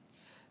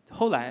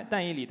 后来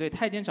但以理对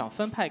太监长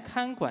分派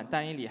看管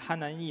但以理哈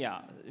南尼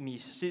亚、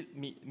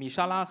米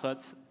沙拉和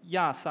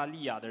亚撒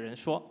利亚的人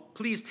说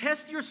Please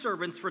test your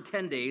servants for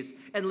 10 days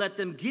and let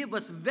them give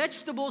us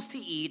vegetables to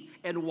eat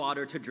and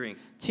water to drink.：“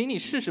 请你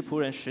试试仆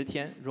人10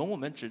天，容我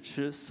们只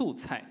吃素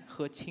菜，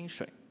喝清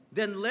水。”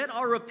 Then let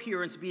our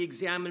appearance be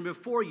examined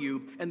before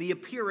you, and the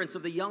appearance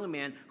of the young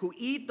man who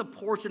eat the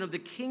portion of the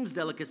king's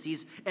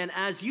delicacies, and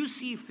as you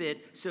see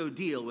fit, so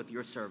deal with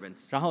your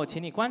servants. 然后，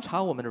请你观察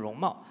我们的容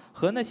貌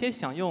和那些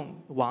享用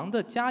王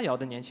的佳肴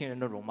的年轻人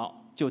的容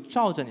貌，就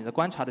照着你的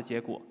观察的结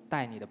果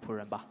待你的仆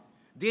人吧。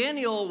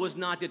 Daniel was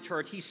not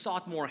deterred. He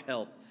sought more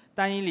help.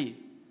 但以理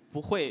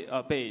不会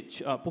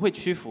不会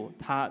屈服，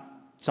他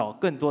找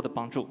更多的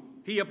帮助。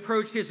 He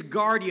approached his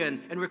guardian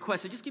and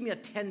requested, just give me a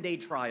 10-day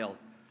trial.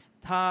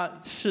 他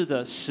试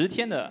着10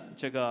天的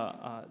这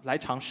个来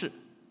尝试。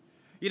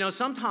 You know,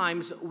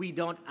 sometimes we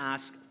don't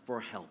ask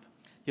for help.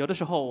 有的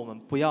时候我们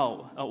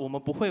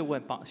不会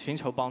寻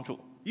求帮助。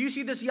 You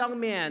see this young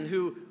man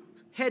who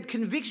had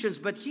convictions,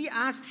 but he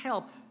asked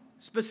help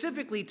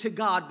specifically to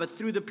God, but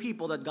through the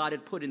people that God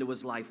had put into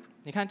his life.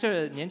 你看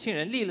这年轻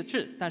人立了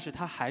志，但是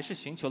他还是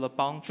寻求了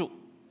帮助。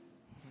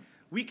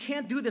 We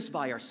can't do this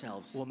by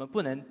ourselves. 我们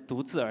不能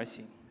独自而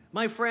行，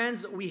 My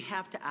friends, we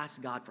have to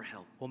ask God for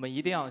help. 我们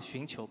一定要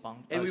寻求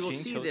And we will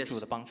寻 see 求 this 主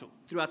的帮助。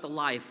 throughout the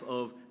life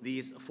of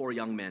these 4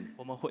 young men.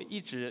 我们会一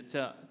直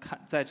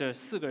在这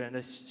4个人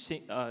的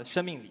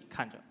生命里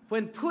看着。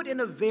 When put in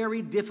a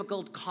very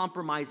difficult,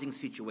 compromising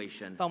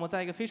situation, 当我们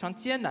在一个非常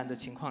艰难的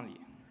情况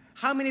里，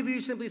 how many of you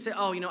simply say,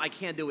 oh, I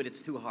can't do it,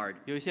 it's too hard?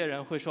 有一些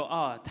人会说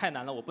啊，太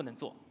难了，我不能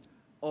做。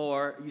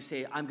 Or you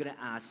say, I'm going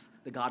to ask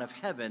the God of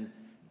heaven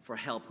for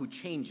help who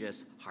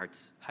changes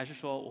hearts. 还是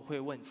说我会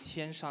问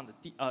天上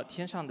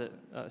的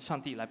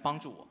上帝来帮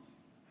助我，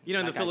 You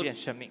know, in 来 the 改变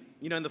生命。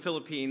 in the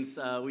Philippines,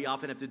 we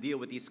often have to deal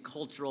with these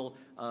cultural,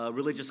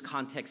 religious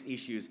context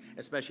issues,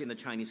 especially in the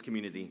Chinese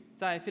community.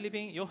 在菲律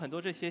宾有很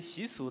多这些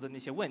习俗的那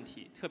些问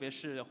题，特别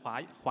是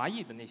华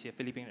裔的那些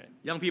菲律宾人。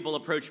 Young people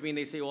approach me and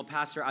they say, well,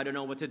 Pastor, I don't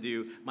know what to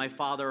do. My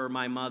father or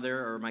my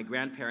mother or my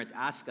grandparents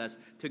ask us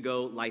to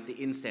go light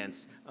the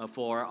incense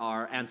for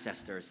our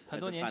ancestors 很 as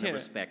多 a 年 sign 轻 of 人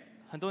respect.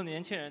 很多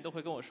年轻人都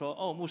会跟我说，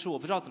哦，牧师，我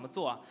不知道怎么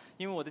做啊，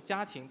因为我的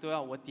家庭都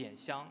要我点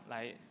香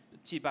来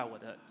祭拜我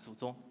的祖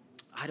宗，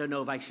 I don't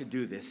know if I should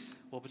do this.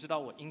 我不知道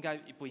我应该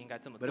不应该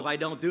这么 But if 做。 I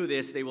don't do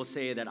this, they will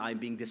say that I'm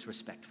being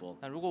disrespectful.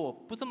 那如果我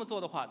不这么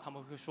做的话，他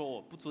们会说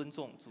我不尊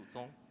重祖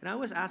宗。 And I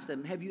always ask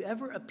them, have you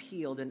ever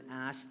appealed and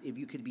asked if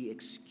you could be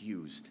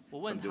excused 我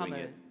from 问他 doing it?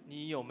 们，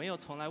你有没有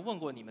从来问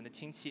过你们的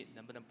亲戚，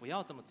能不能不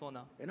要这么做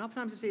呢？ And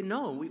oftentimes they say,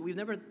 no,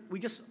 we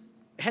just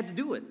had to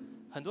do it.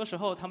 很多时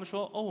候他们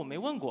说，哦，我没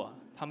问过，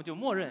他们就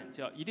默认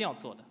一定要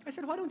做的。 I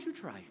said, why don't you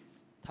try?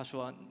 他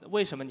说，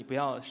为什么你不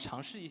要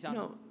尝试一下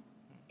You 呢 know,？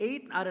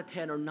 8 out of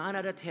 10 or 9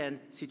 out of 10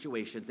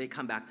 situations, they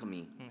come back to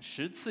me.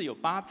 10次有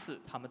8次，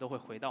他们都会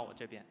回到我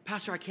这边。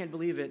 Pastor, I can't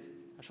believe it.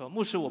 他说，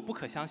牧师，我不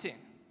可相信。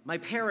 My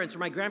parents or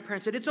my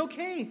grandparents said, it's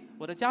okay.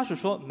 我的家属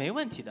说没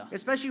问题的，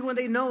 Especially when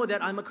they know that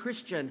I'm a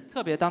Christian.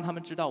 特别当他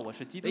们知道我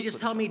是基督 They 徒的 just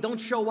时候 tell me, don't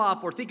show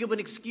up or think of an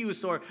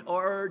excuse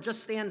or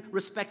just stand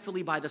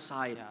respectfully by the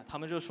side. 呀，他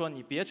们就说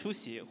你别出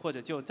席，或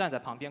者就站在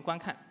旁边观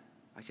看。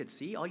 I said,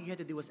 see, all you had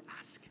to do was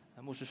ask.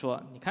 那牧师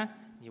说，你看，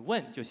你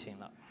问就行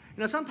了。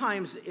 You know,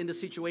 sometimes in the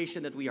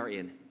situation that we are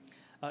in,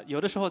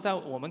 有的时候在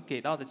我们给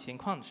到的情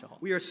况的时候，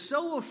 we are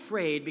so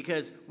afraid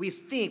because we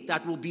think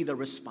that will be the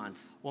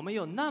response. 我们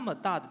有那么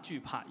大的惧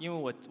怕，因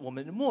为我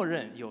们默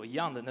认有一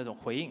样的那种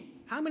回应。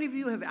 How many of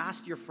you have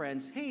asked your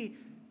friends, hey,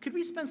 could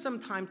we spend some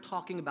time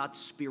talking about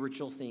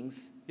spiritual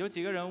things? 有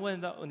几个人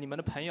问到你们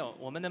的朋友，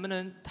我们能不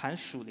能谈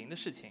属灵的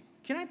事情？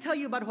 Can I tell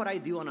you about what I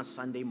do on a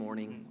Sunday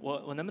morning?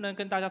 我能不能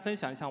跟大家分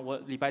享一下我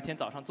礼拜天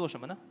早上做什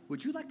么呢？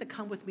 Would you like to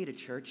come with me to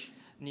church?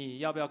 你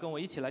要不要跟我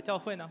一起来教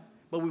会呢？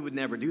 But we would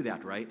never do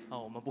that, right?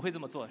 哦，我们不会这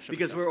么做，是不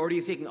Because 是？ we're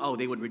already thinking, oh,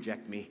 they would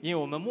reject me. 因为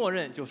我们默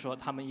认就说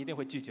他们一定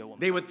会拒绝我们，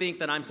 They would think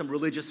that I'm some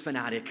religious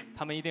fanatic.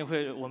 他们一定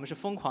会我们是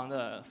疯狂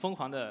的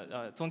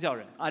宗教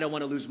人， I don't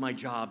want to lose my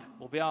job.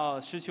 我不要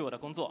失去我的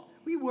工作，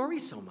 We worry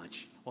so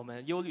much. 我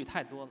们忧虑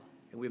太多了，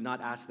 And we've not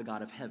asked the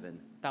God of heaven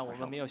但 for 我们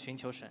help. 没有寻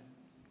求神。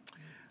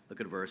 Look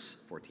at verse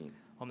 14.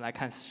 我们来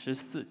看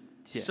14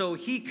节， So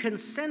he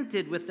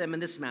consented with them in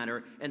this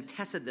manner and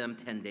tested them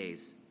 10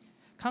 days.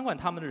 看管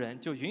他们的人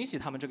就允许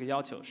他们这个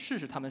要求，试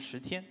试他们10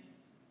天。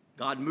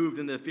 God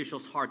moved in the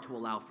official's heart to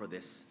allow for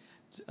this.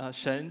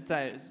 神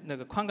在那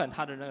个宽管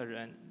他的那个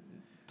人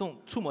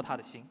触摸他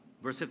的心。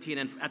 Verse 15,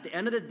 and at the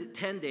end of the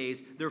 10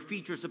 days, their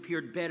features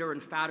appeared better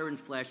and fatter in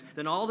flesh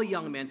than all the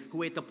young men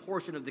who ate the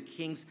portion of the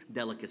king's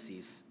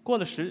delicacies. 过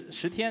了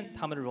10天，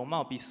他们的容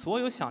貌比所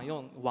有享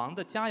用王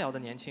的佳肴的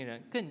年轻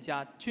人更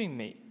加俊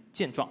美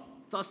健壮。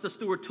 Thus the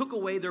steward took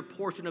away their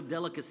portion of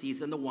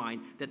delicacies and the wine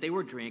that they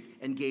were drink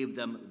and gave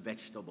them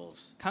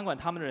vegetables. 看管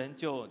他们的人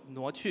就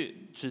挪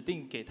去指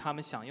定给他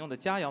们享用的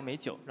佳肴美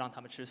酒，让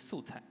他们吃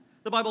素菜。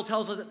 The Bible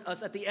tells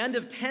us at the end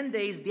of 10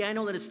 days,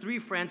 Daniel and his 3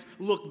 friends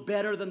looked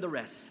better than the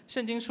rest.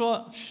 圣经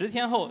说，10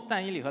天后，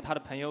但以理和他的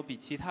朋友比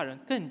其他人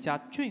更加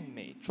俊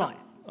美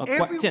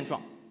健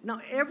壮。 Now,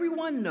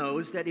 everyone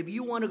knows that if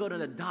you want to go on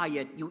a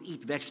diet, you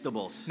eat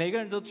vegetables. 每个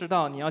人都知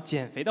道，你要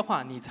减肥的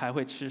话，你才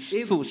会吃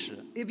素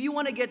食。 If you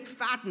want to get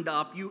fattened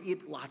up, you eat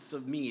lots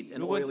of meat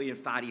and oily and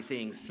fatty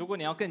things. 如果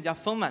你要更加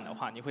丰满的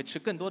话，你会吃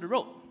更多的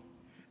肉。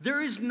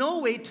There is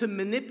no way to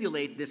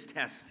manipulate this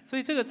test. 所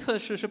以这个测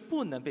试是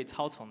不能被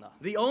操纵的。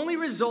 The only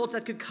results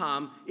that could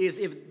come is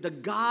if the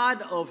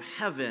God of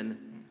heaven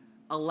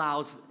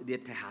allows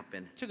it to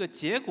happen. 这个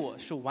结果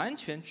是完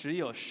全只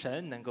有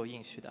神能够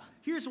应许的。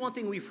 Here's one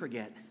thing we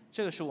forget.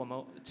 这个是我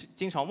们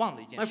经常忘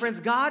的一件 My 事。 friends,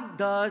 God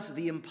does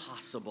the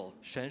impossible.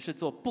 神是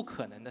做不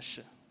可能的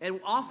事。 And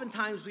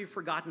oftentimes we've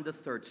forgotten the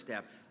third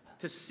step,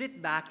 to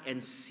sit back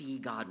and see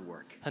God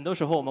work. 很多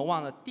时候我们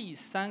忘了第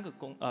三个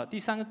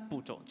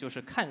步骤，就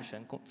是看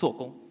神做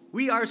工。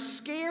 We are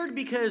scared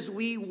because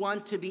we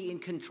want to be in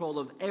control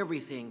of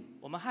everything.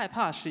 我们害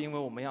怕是因为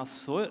我们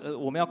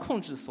要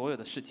控制所有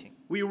的事情。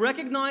 We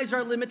recognize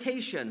our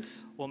limitations.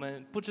 我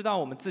们不知道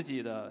我们自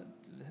己的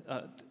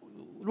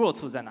弱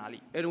处在哪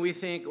里。 And we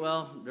think,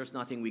 well, there's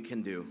nothing we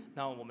can do.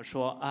 那我们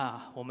说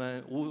啊，我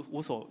们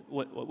无所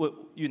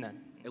欲能，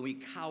 And we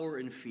cower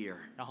in fear.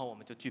 然后我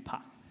们就惧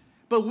怕。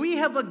 But we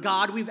have a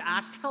God we've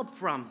asked help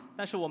from.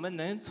 但是我们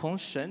能从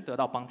神得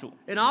到帮助。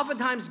 And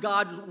oftentimes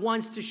God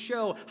wants to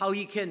show how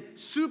he can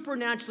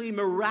supernaturally,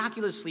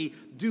 miraculously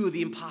do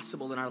the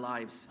impossible in our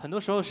lives. 很多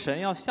时候，神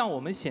要向我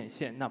们显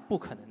现那不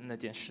可能的那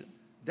件事，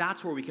 That's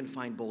where we can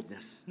find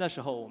boldness. 那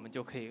时候我们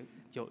就可以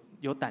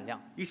有胆量。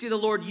 You see, the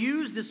Lord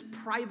used this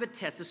private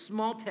test, this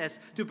small test,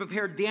 to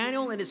prepare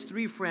Daniel and his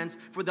 3 friends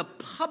for the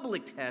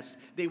public test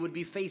they would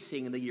be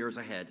facing in the years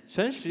ahead.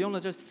 神使用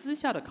了这私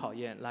下的考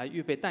验，来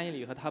预备但以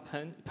理和他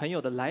朋友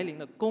的来临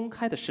的公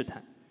开的试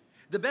探。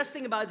 The best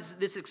thing about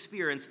this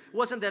experience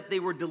wasn't that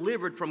they were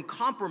delivered from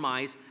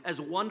compromise,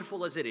 as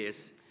wonderful as it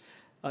is,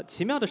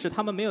 奇妙的是，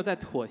他们没有在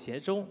妥协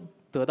中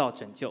得到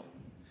拯救，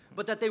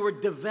 but that they were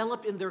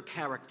developed in their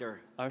character.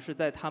 而是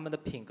在他们的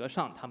品格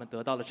上，他们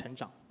得到了成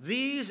长。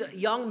 These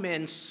young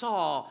men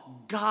saw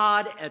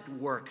God at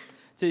work.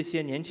 这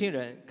些年轻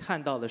人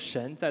看到了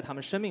神在他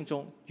们生命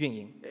中运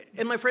营。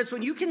 And my friends,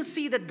 when you can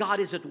see that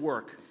God is at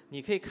work,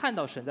 你可以看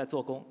到神在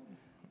做工，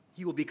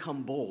 you will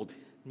become bold.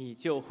 你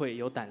就会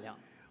有胆量。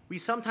 We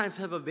sometimes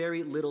have a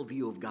very little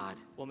view of God.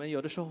 我们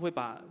有的时候会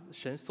把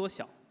神缩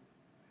小，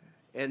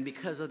 And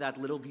because of that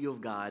little view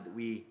of God,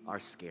 we are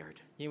scared.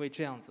 因为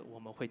这样子我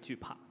们会惧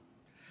怕。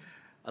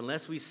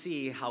 Unless we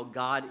see how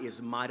God is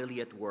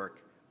mightily at work,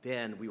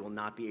 then we will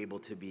not be able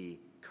to be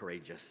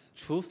courageous.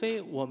 除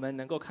非我们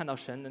能够看到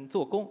神能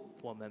做工，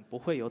我们不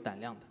会有胆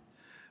量的。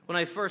 When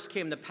I first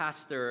came to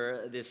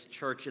pastor this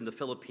church in the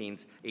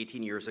Philippines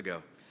 18 years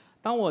ago,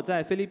 当我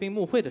在菲律宾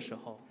牧会的时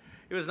候，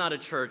 it was not a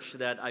church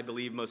that I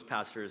believe most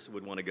pastors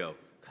would want to go.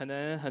 可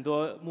能很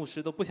多牧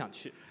师都不想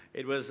去，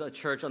 It was a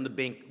church on the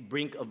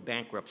brink of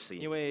bankruptcy.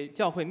 因为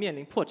教会面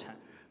临破产，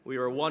 We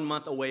were 1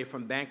 month away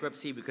from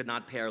bankruptcy. We could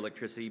not pay our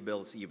electricity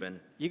bills even.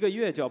 1个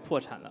月就要破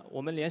产了，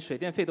我们连水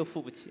电费都付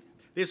不起。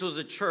 This was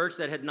a church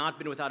that had not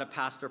been without a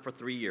pastor for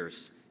 3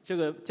 years. 这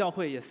个教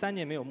会也3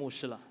年没有牧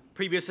师了。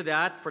 Previous to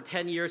that, for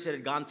 10 years, it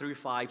had gone through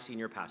 5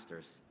 senior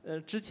pastors.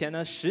 之前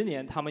呢，10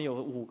年他们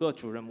有5个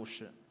主任牧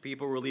师，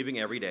 People were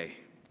leaving every day.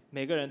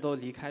 每个人都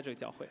离开这个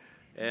教会。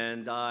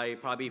 And I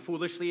probably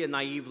foolishly and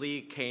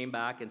naively came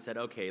back and said,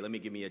 okay,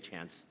 give me a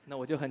chance. 那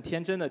我就很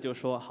天真的就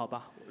说，好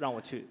吧，让我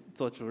去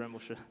做主任牧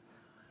师。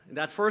 In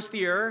that first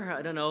year,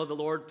 I don't know, the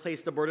Lord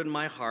placed a burden in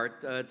my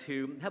heart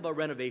to have a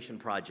renovation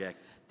project.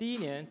 第1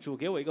年，主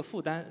给我一个负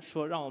担，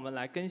说让我们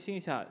来更新一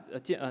下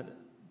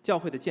教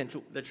会的建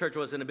筑。 The church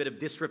was in a bit of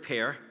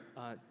disrepair.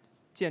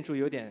 建筑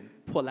有点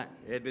破烂，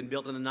 It had been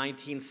built in the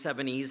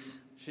 1970s,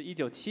 是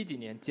1970几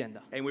年建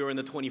的， and we were in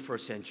the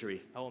 21st century.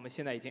 而我们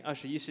现在已经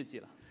21世纪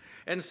了。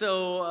 And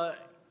so,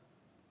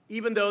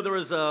 even though there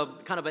was a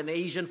kind of an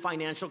Asian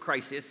financial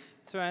crisis,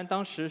 虽然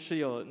当时是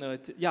有那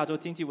个亚洲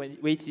经济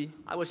危机，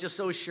 I was just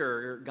so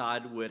sure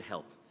God would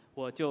help.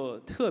 我就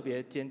特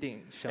别坚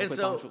定神 And 会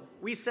帮 so 助。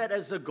 we set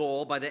as a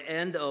goal by the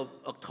end of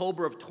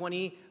October of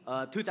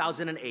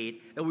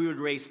 2008 that we would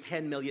raise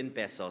 10 million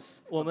pesos,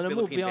 我们的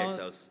目 Philippine 标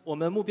pesos.，我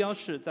们的目标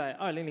是在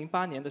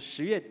2008年的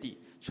10月底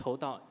筹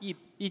到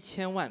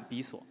1000万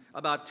比索，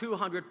 About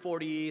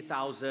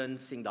 240,000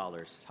 Sing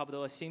dollars. 差不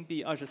多新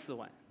币24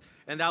万。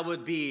 And that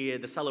would be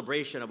the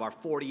celebration of our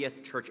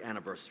 40th church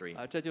anniversary.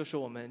 这就是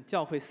我们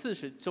教会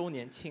40周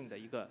年庆的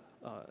一个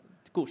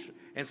故事。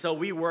 And so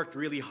we worked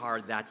really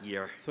hard that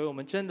year, 所以我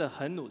们真的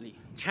很努力，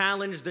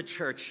 challenged the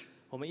church,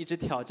 我们一直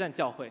挑战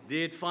教会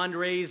did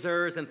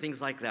fundraisers and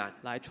things like that.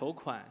 来筹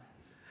款，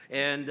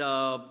 And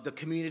the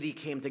community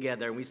came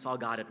together and we saw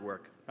God at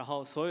work. 然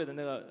后所有的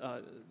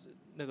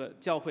那个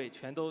教会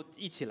全都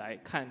一起来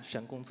看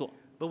神工作。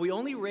 But we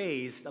only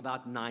raised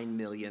about 9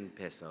 million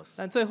pesos.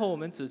 但最后我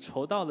们只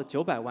筹到了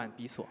900万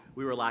比索，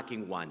 We were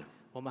lacking 1.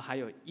 我们还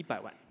有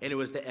100万， And it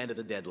was the end of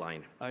the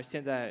deadline. 而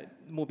现在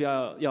目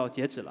标要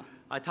截止了。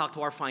 I talked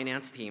to our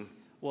finance team,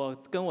 我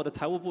跟我的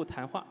财务部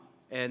谈话，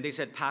 and they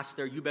said,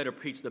 Pastor, you better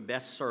preach the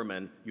best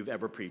sermon you've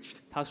ever preached.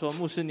 他说：“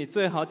牧师，你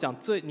最好讲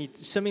你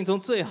生命中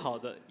最好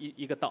的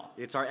一个道，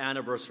 It's our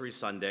anniversary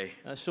Sunday.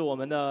 是我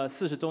们的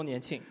40周年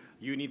庆，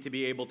 You need to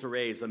be able to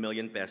raise 1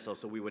 million pesos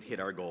so we would hit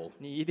our goal.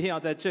 你一定要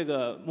在这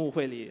个牧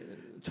会里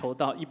筹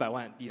到100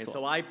万比 And 索。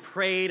 so I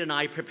prayed and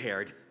I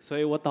prepared. 所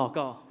以我祷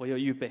告，我有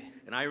预备。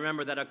 And I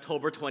remember that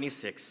October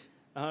 26th,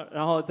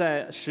 然后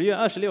在10月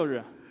26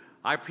日，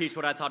 I preached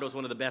what I thought was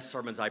one of the best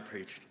sermons I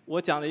preached.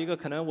 我讲了一个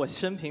可能我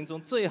生平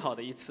中最好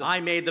的一次， I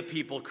made the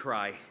people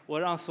cry. 我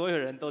让所有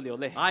人都流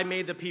泪， I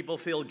made the people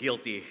feel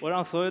guilty. 我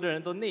让所有的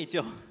人都内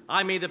疚，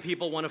 I made the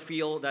people want to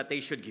feel that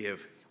they should give.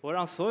 我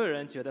让所有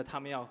人觉得他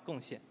们要贡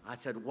献。 I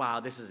said,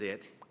 wow, this is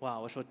it. 哇，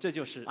我说这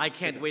就是， I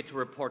can't wait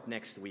to report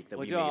next week that 我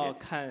we 就要 made it.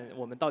 看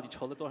我们到底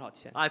筹了多少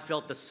钱。 I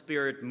felt the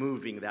Spirit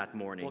moving that 我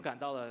morning. 感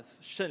到了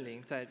圣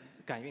灵在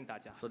感孕大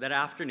家， So that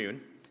afternoon,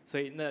 所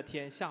以那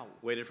天下午，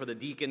 waited for the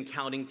deacon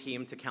counting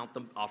team to count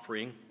the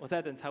offering, 我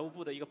在等财务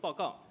部的一个报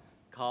告，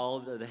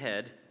 called the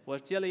head. 我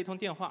接了一通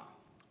电话，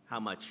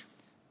 How much?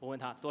 我问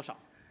他多少，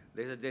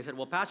 They said,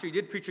 well, Pastor, you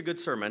did preach a good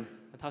sermon,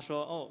 他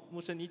说哦，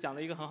牧师你讲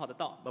了一个很好的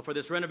道， but for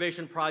this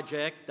renovation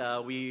project,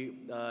 we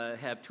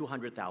have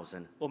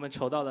 200,000. 我们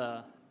筹到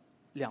了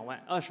20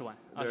万、20万、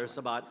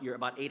There's 万， you're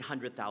about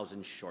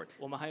 800,000 short.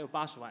 我们还有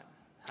80万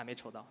还没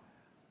筹到，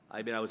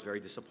 I mean, I was very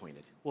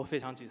disappointed. 我非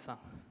常沮丧，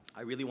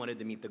 I really wanted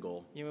to meet the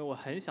goal. 因为我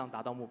很想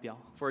达到目标。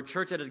 For a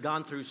church that had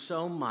gone through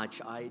so much,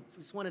 I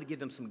just wanted to give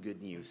them some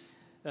good news.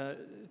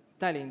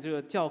 带领这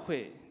个教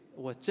会，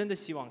我真的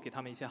希望给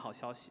他们一些好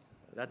消息。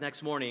 That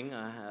next morning,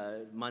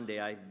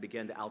 Monday, I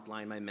began to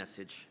outline my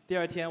message. 第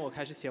二天，我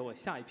开始写我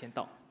下一篇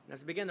道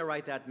As I began to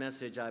write that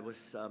message, I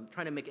was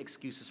trying to make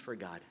excuses for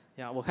God.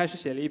 呀，我开始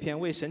写了一篇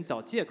为神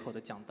找借口的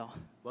讲道。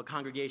 Well,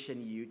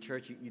 congregation, you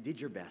church, you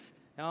did your best.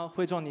 然后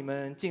会众你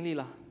们尽力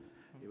了，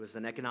 It was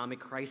an economic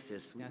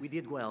crisis. We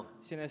Yes. did well.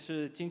 现在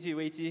是经济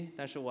危机，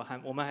但是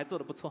我们还做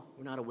得不错。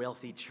 We're not a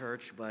wealthy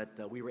church, but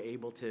we were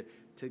able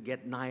to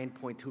get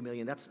 9.2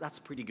 million. That's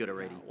pretty good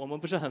already. 我们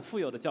不是很富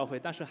有的教会，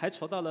但是还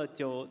筹到了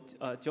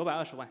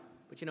920万。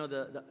 But you know,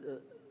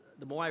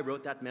 the more I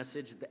wrote that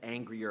message, the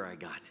angrier I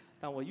got.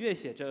 但我越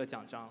写这个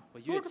讲章，我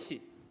越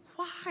气。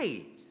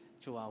 Why?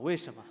 主啊，为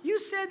什么？ You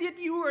said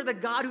that you are the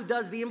God who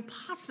does the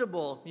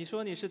impossible, 你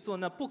说你是做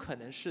那不可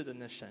能事的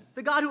那神，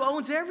 the God who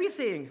owns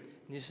everything.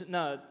 你是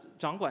那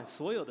掌管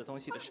所有的东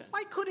西的神，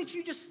 Why couldn't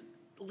you just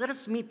let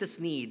us meet this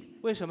need?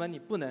 为什么你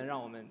不能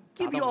让我们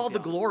达 Give you 到 all 目 the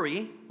标？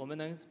 glory. 我们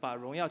能把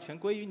荣耀全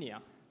归于你啊！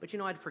 But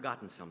you know, I'd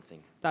forgotten something.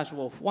 但是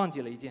我忘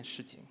记了一件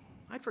事情，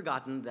 I'd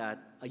forgotten that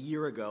a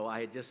year ago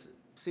I had just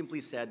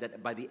simply said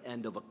that by the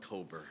end of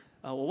October.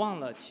 我忘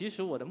了，其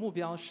实我的目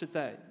标是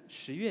在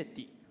10月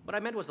底 What I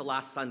meant was the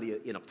last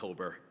Sunday in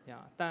October.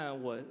 呀，但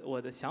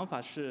我的想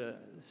法是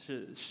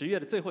10月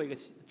的最后一个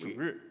主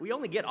日， We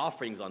only get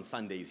offerings on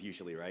Sundays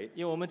usually, right?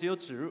 因为我们只有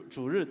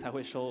主日才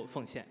会收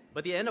奉献，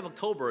 But the end of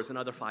October is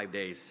another 5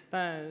 days.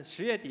 但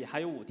10月底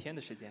还有5天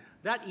的时间。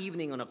 That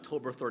evening on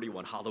October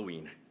 31,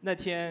 Halloween, 那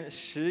天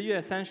10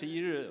月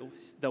31日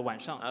的晚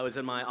上， I was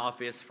in my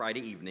office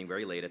Friday evening,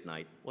 very late at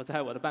night, 我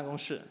在我的办公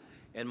室，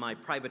 and my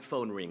private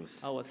phone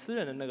rings. 我私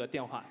人的那个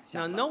电话 Now,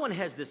 响 no 了。 one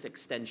has this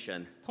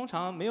extension. 通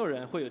常没有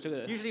人会有这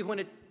个， Usually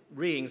when it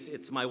rings,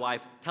 it's my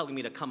wife telling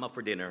me to come up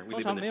for dinner. We 通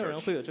live 常 in 没 the 有人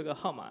church. 会有这个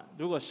号码。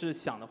如果是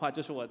响的话，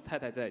就是我太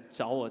太在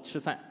找我吃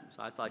饭。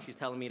 So I thought she's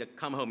telling me to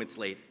come home, it's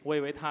late. 我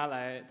以为她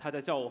在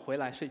叫我回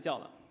来睡觉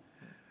了。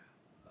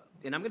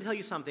 And I'm going to tell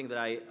you something that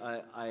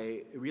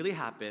I really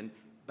happened,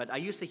 but I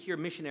used to hear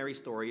missionary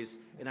stories,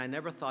 and I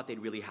never thought they'd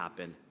really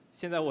happen.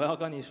 现在我要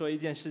跟你说一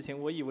件事情，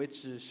我以为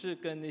只是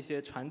跟那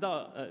些传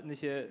道那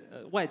些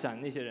外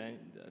展那些人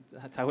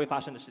才会发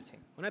生的事情。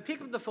 When I picked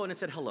up the phone and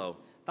said hello,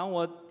 当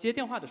我接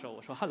电话的时候，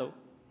我说 “hello”，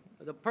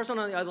 the person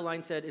on the other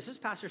line said, "Is this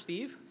Pastor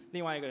Steve?"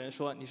 另外一个人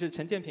说：“你是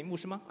陈建平牧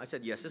师吗 I said,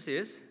 "Yes, this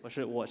is." ？”我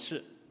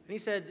是。 And he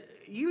said,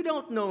 "You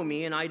don't know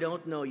me, and I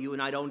don't know you,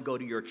 and I don't go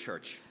to your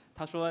church."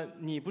 他说：“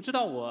你不知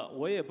道我，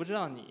我也不知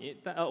道你，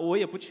但我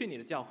也不去你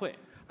的教会。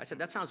 I said,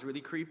 "That sounds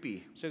really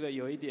creepy." 这个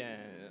有一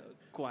点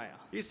怪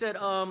啊。 He said,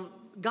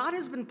 "God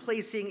has been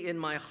placing in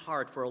my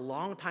heart for a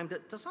long time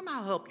to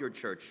somehow help your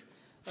church.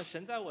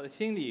 神在我的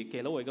心里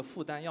给了我一个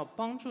负担，要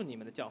帮助你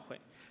们的教会。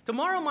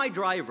 Tomorrow, my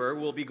driver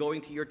will be going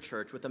to your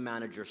church with a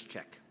manager's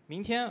check.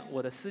 明天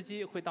我的司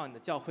机会到你的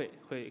教会，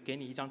会给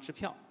你一张支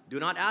票。 Do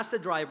not ask the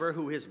driver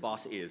who his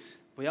boss is.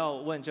 不要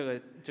问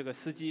这个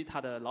司机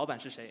他的老板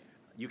是谁，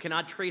 You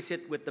cannot trace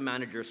it with the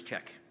manager's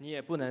check. 你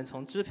也不能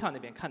从支票那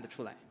边看得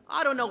出来。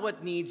 I don't know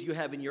what needs you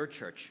have in your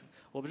church.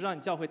 我不知道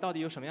你教会到底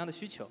有什么样的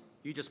需求，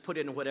 You just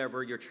put in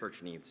whatever your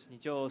church needs. 你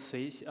就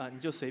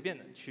随便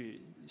的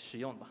去使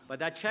用吧。 But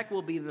that check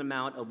will be in the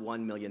amount of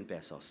 1 million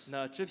pesos.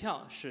 那支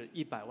票是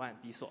100万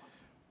比索，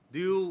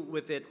 Do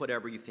with it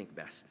whatever you think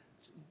best.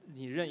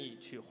 你任意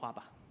去花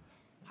吧。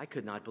 I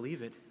could not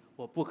believe it.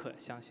 我不可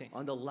相信。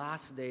 On the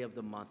last day of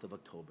the month of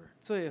October.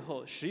 最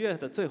后10月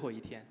的最后一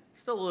天，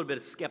 Still a little bit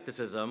of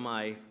skepticism.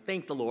 I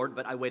thanked the Lord,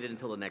 but I waited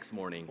until the next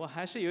morning. 我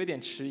还是有一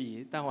点迟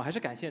疑，但我还是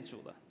感谢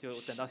主了，就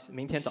等到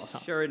明天早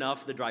上。 Sure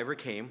enough, the driver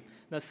came.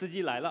 那司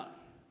机来了，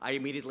 I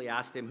immediately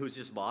asked him,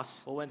 "Who's his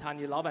boss?" 我问他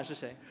你老板是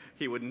谁，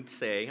 He wouldn't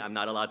say. I'm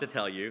not allowed to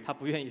tell you. 他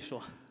不愿意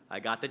说。 I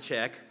got the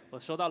check, 我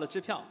收到了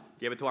支票，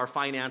 gave it to our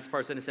finance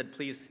person, and said,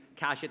 "Please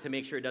cash it to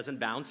make sure it doesn't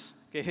bounce."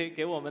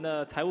 给我们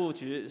的财务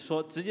局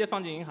说直接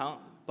放进银行，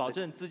保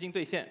证资金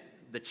兑现。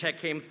 The check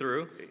came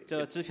through,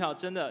 这支票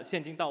真的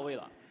现金到位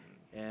了，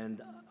 and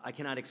I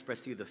cannot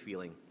express to you the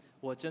feeling.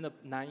 我真的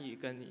难以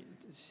跟你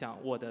想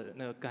我的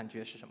那个感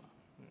觉是什么。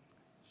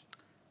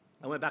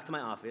 I went back to my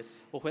office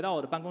我回到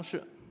我的办公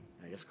室，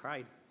 and I just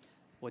cried.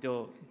 我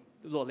就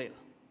落泪了。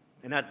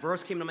 And that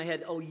verse came to my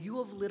head, oh, you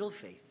of little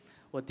faith.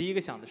 我第一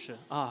个想的是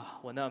啊，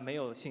我那没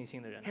有信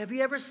心的人， Have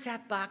you ever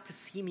sat back to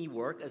see me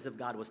work as if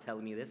God was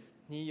telling me this?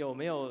 你有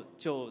没有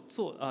就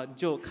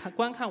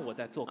观看我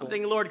在做 I'm 工？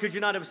 thinking, Lord, could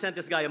you not have sent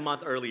this guy a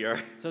month earlier?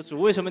 说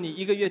主，为什么你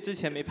1个月之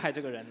前没派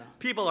这个人呢？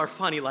 People are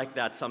funny like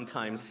that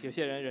sometimes. 有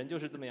些人就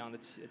是这么样的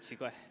奇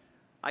怪。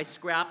 I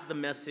scrapped the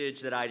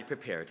message that I had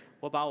prepared.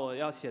 我把我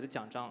要写的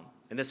讲章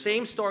And the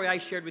same story I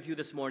shared with you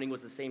this morning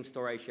was the same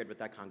story I shared with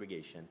that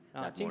congregation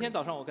啊， that 今天 morning.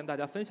 早上我跟大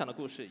家分享的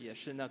故事，也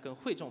是那跟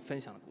会众分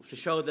享的故 To 事，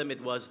 show them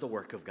it was the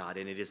work of God,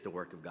 and it is the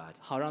work of God.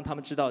 好让他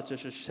们知道这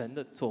是神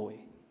的作为，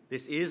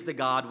 This is the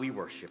God we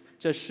worship.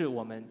 这是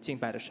我们敬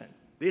拜的神。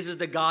 This is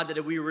the God that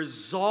if we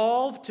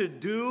resolve to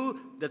do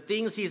the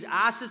things He's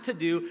asked us to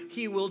do,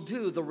 He will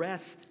do the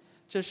rest.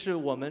 这是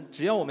我们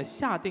只要我们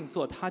下定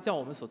做他叫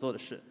我们所做的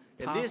事，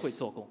 And 他会 this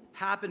做工。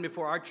 happened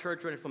before our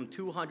church went from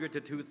 200 to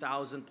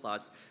 2,000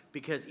 plus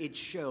because it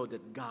showed that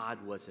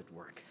God was at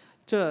work.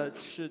 这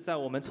是在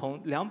我们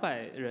从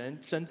200人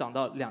增长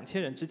到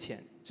2000人之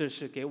前，这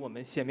是给我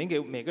们显明给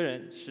每个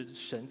人是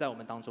神在我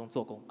们当中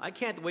做工。 I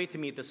can't wait to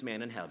meet this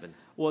man in heaven.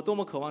 我多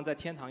么渴望在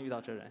天堂遇到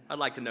这人， I'd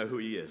like to know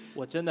who he is.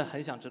 我真的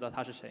很想知道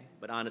他是谁。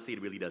 But honestly, it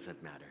really doesn't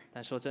matter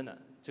但说真的，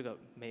这个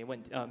没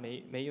问题，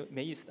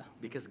没意思的，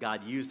 because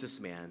God used this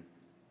man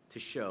to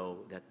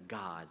show that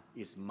God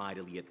is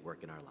mightily at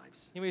work in our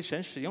lives. 因为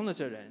神使用了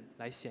这人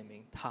来显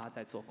明他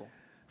在做工。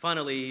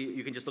 Finally,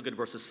 you can just look at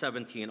verses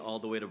 17 all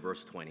the way to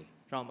verse 20.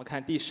 让我们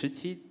看第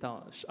17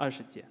到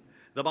20节。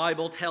 The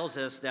Bible tells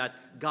us that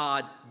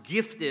God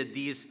gifted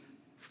these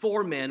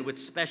 4 men with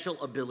special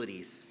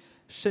abilities.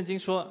 圣经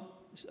说，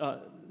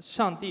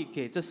上帝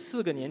给这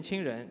4个年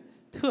轻人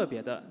特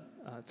别的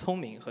聪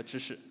明和知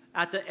识。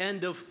 At the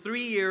end of 3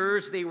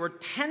 years, they were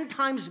 10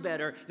 times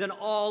better than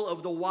all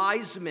of the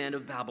wise men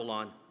of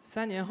Babylon.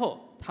 3年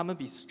后，他们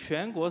比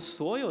全国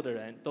所有的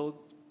人都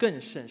更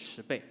胜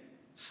10倍。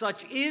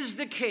 Such is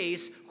the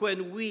case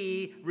when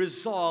we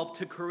resolve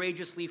to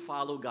courageously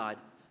follow God.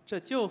 这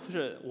就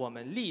是我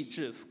们立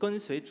志跟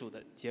随主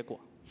的结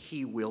果。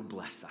 He will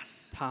bless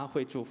us. 他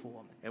会祝福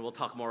我们。 And we'll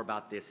talk more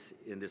about this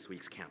in this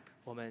week's camp.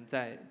 我们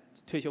在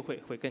退休会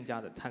会更加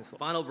的探索。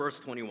 Final verse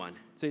 21.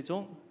 最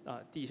终，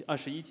第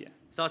21节，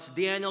 Thus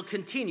Daniel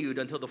continued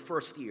until the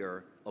first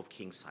year of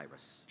King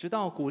Cyrus. 直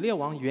到古列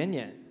王元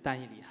年，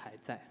但以理还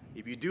在。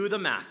 If you do the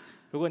math,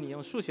 如果你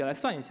用数学来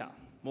算一下，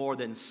 more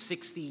than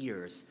 60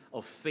 years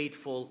of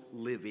faithful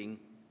living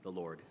the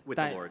Lord with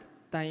the Lord.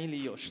 但以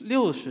理有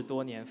60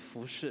多年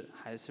服侍，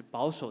还是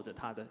保守着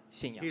他的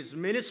信仰。 His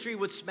ministry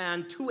would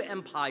span 2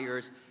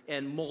 empires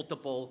and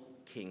multiple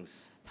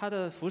kings. 他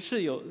的服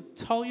侍有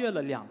超越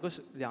了两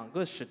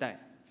个时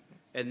代，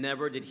 And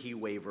never did he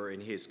waver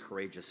in his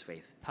courageous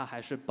faith. 他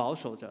还是保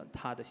守着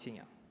他的信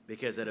仰，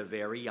 Because at a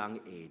very young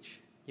age,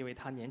 因为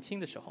他年轻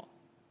的时候，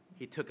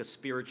 he took a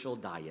spiritual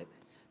diet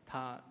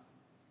他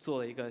做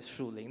了一个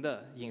属灵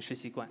的饮食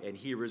习惯， and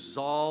he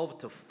resolved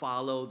to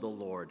follow the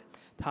Lord.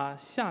 他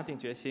下定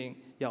决心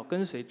要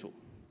跟随主，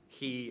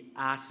 He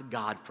asked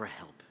God for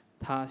help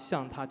他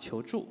向他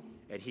求助，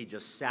 and he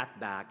just sat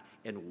back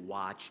and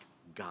watched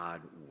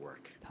God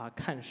work. 他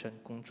看神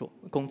工作，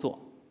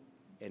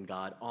 And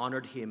God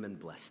honored him and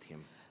blessed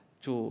him.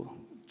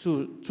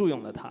 助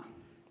用了他，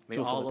 May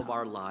祝福 all 了 of 他。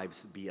 our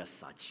lives be as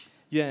such.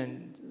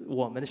 愿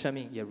我们的生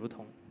命也如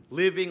同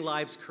Living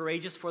lives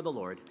courageous for the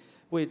Lord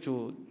为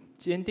主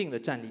坚定的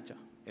站立着，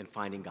 and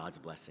finding God's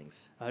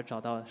blessings. 而找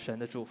到神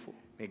的祝福。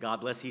 May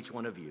God bless each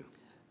one of you.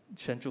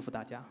 神祝福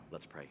大家，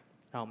 Let's pray.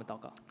 让我们祷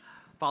告。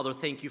 Father,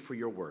 thank you for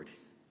your word.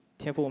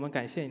 天父，我们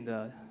感谢你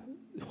的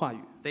话语，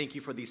 Thank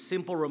you for these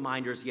simple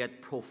reminders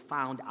yet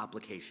profound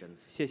applications.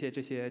 谢谢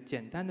这些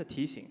简单的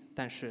提醒，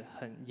但是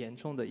很严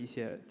重的一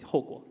些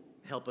后果。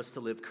 Help us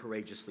to live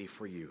courageously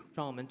for you.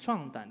 让我们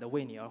壮胆的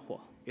为你而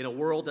活。 In a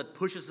world that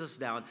pushes us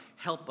down,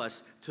 help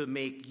us to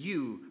make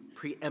you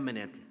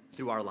preeminent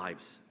through our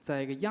lives.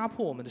 在一个压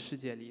迫我们的世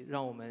界里，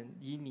让我们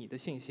以你的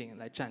信心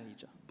来站立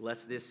着。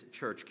 Bless this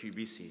church,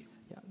 QBC,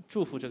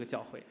 祝福这个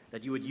教会，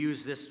 that you would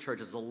use this church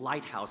as a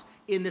lighthouse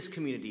in this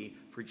community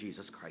for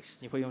Jesus Christ.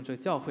 你会用这个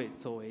教会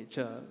作为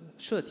这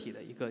社体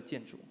的一个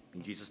建筑。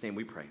 In Jesus' name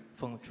we pray.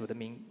 奉主的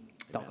名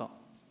祷告，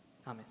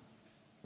阿门。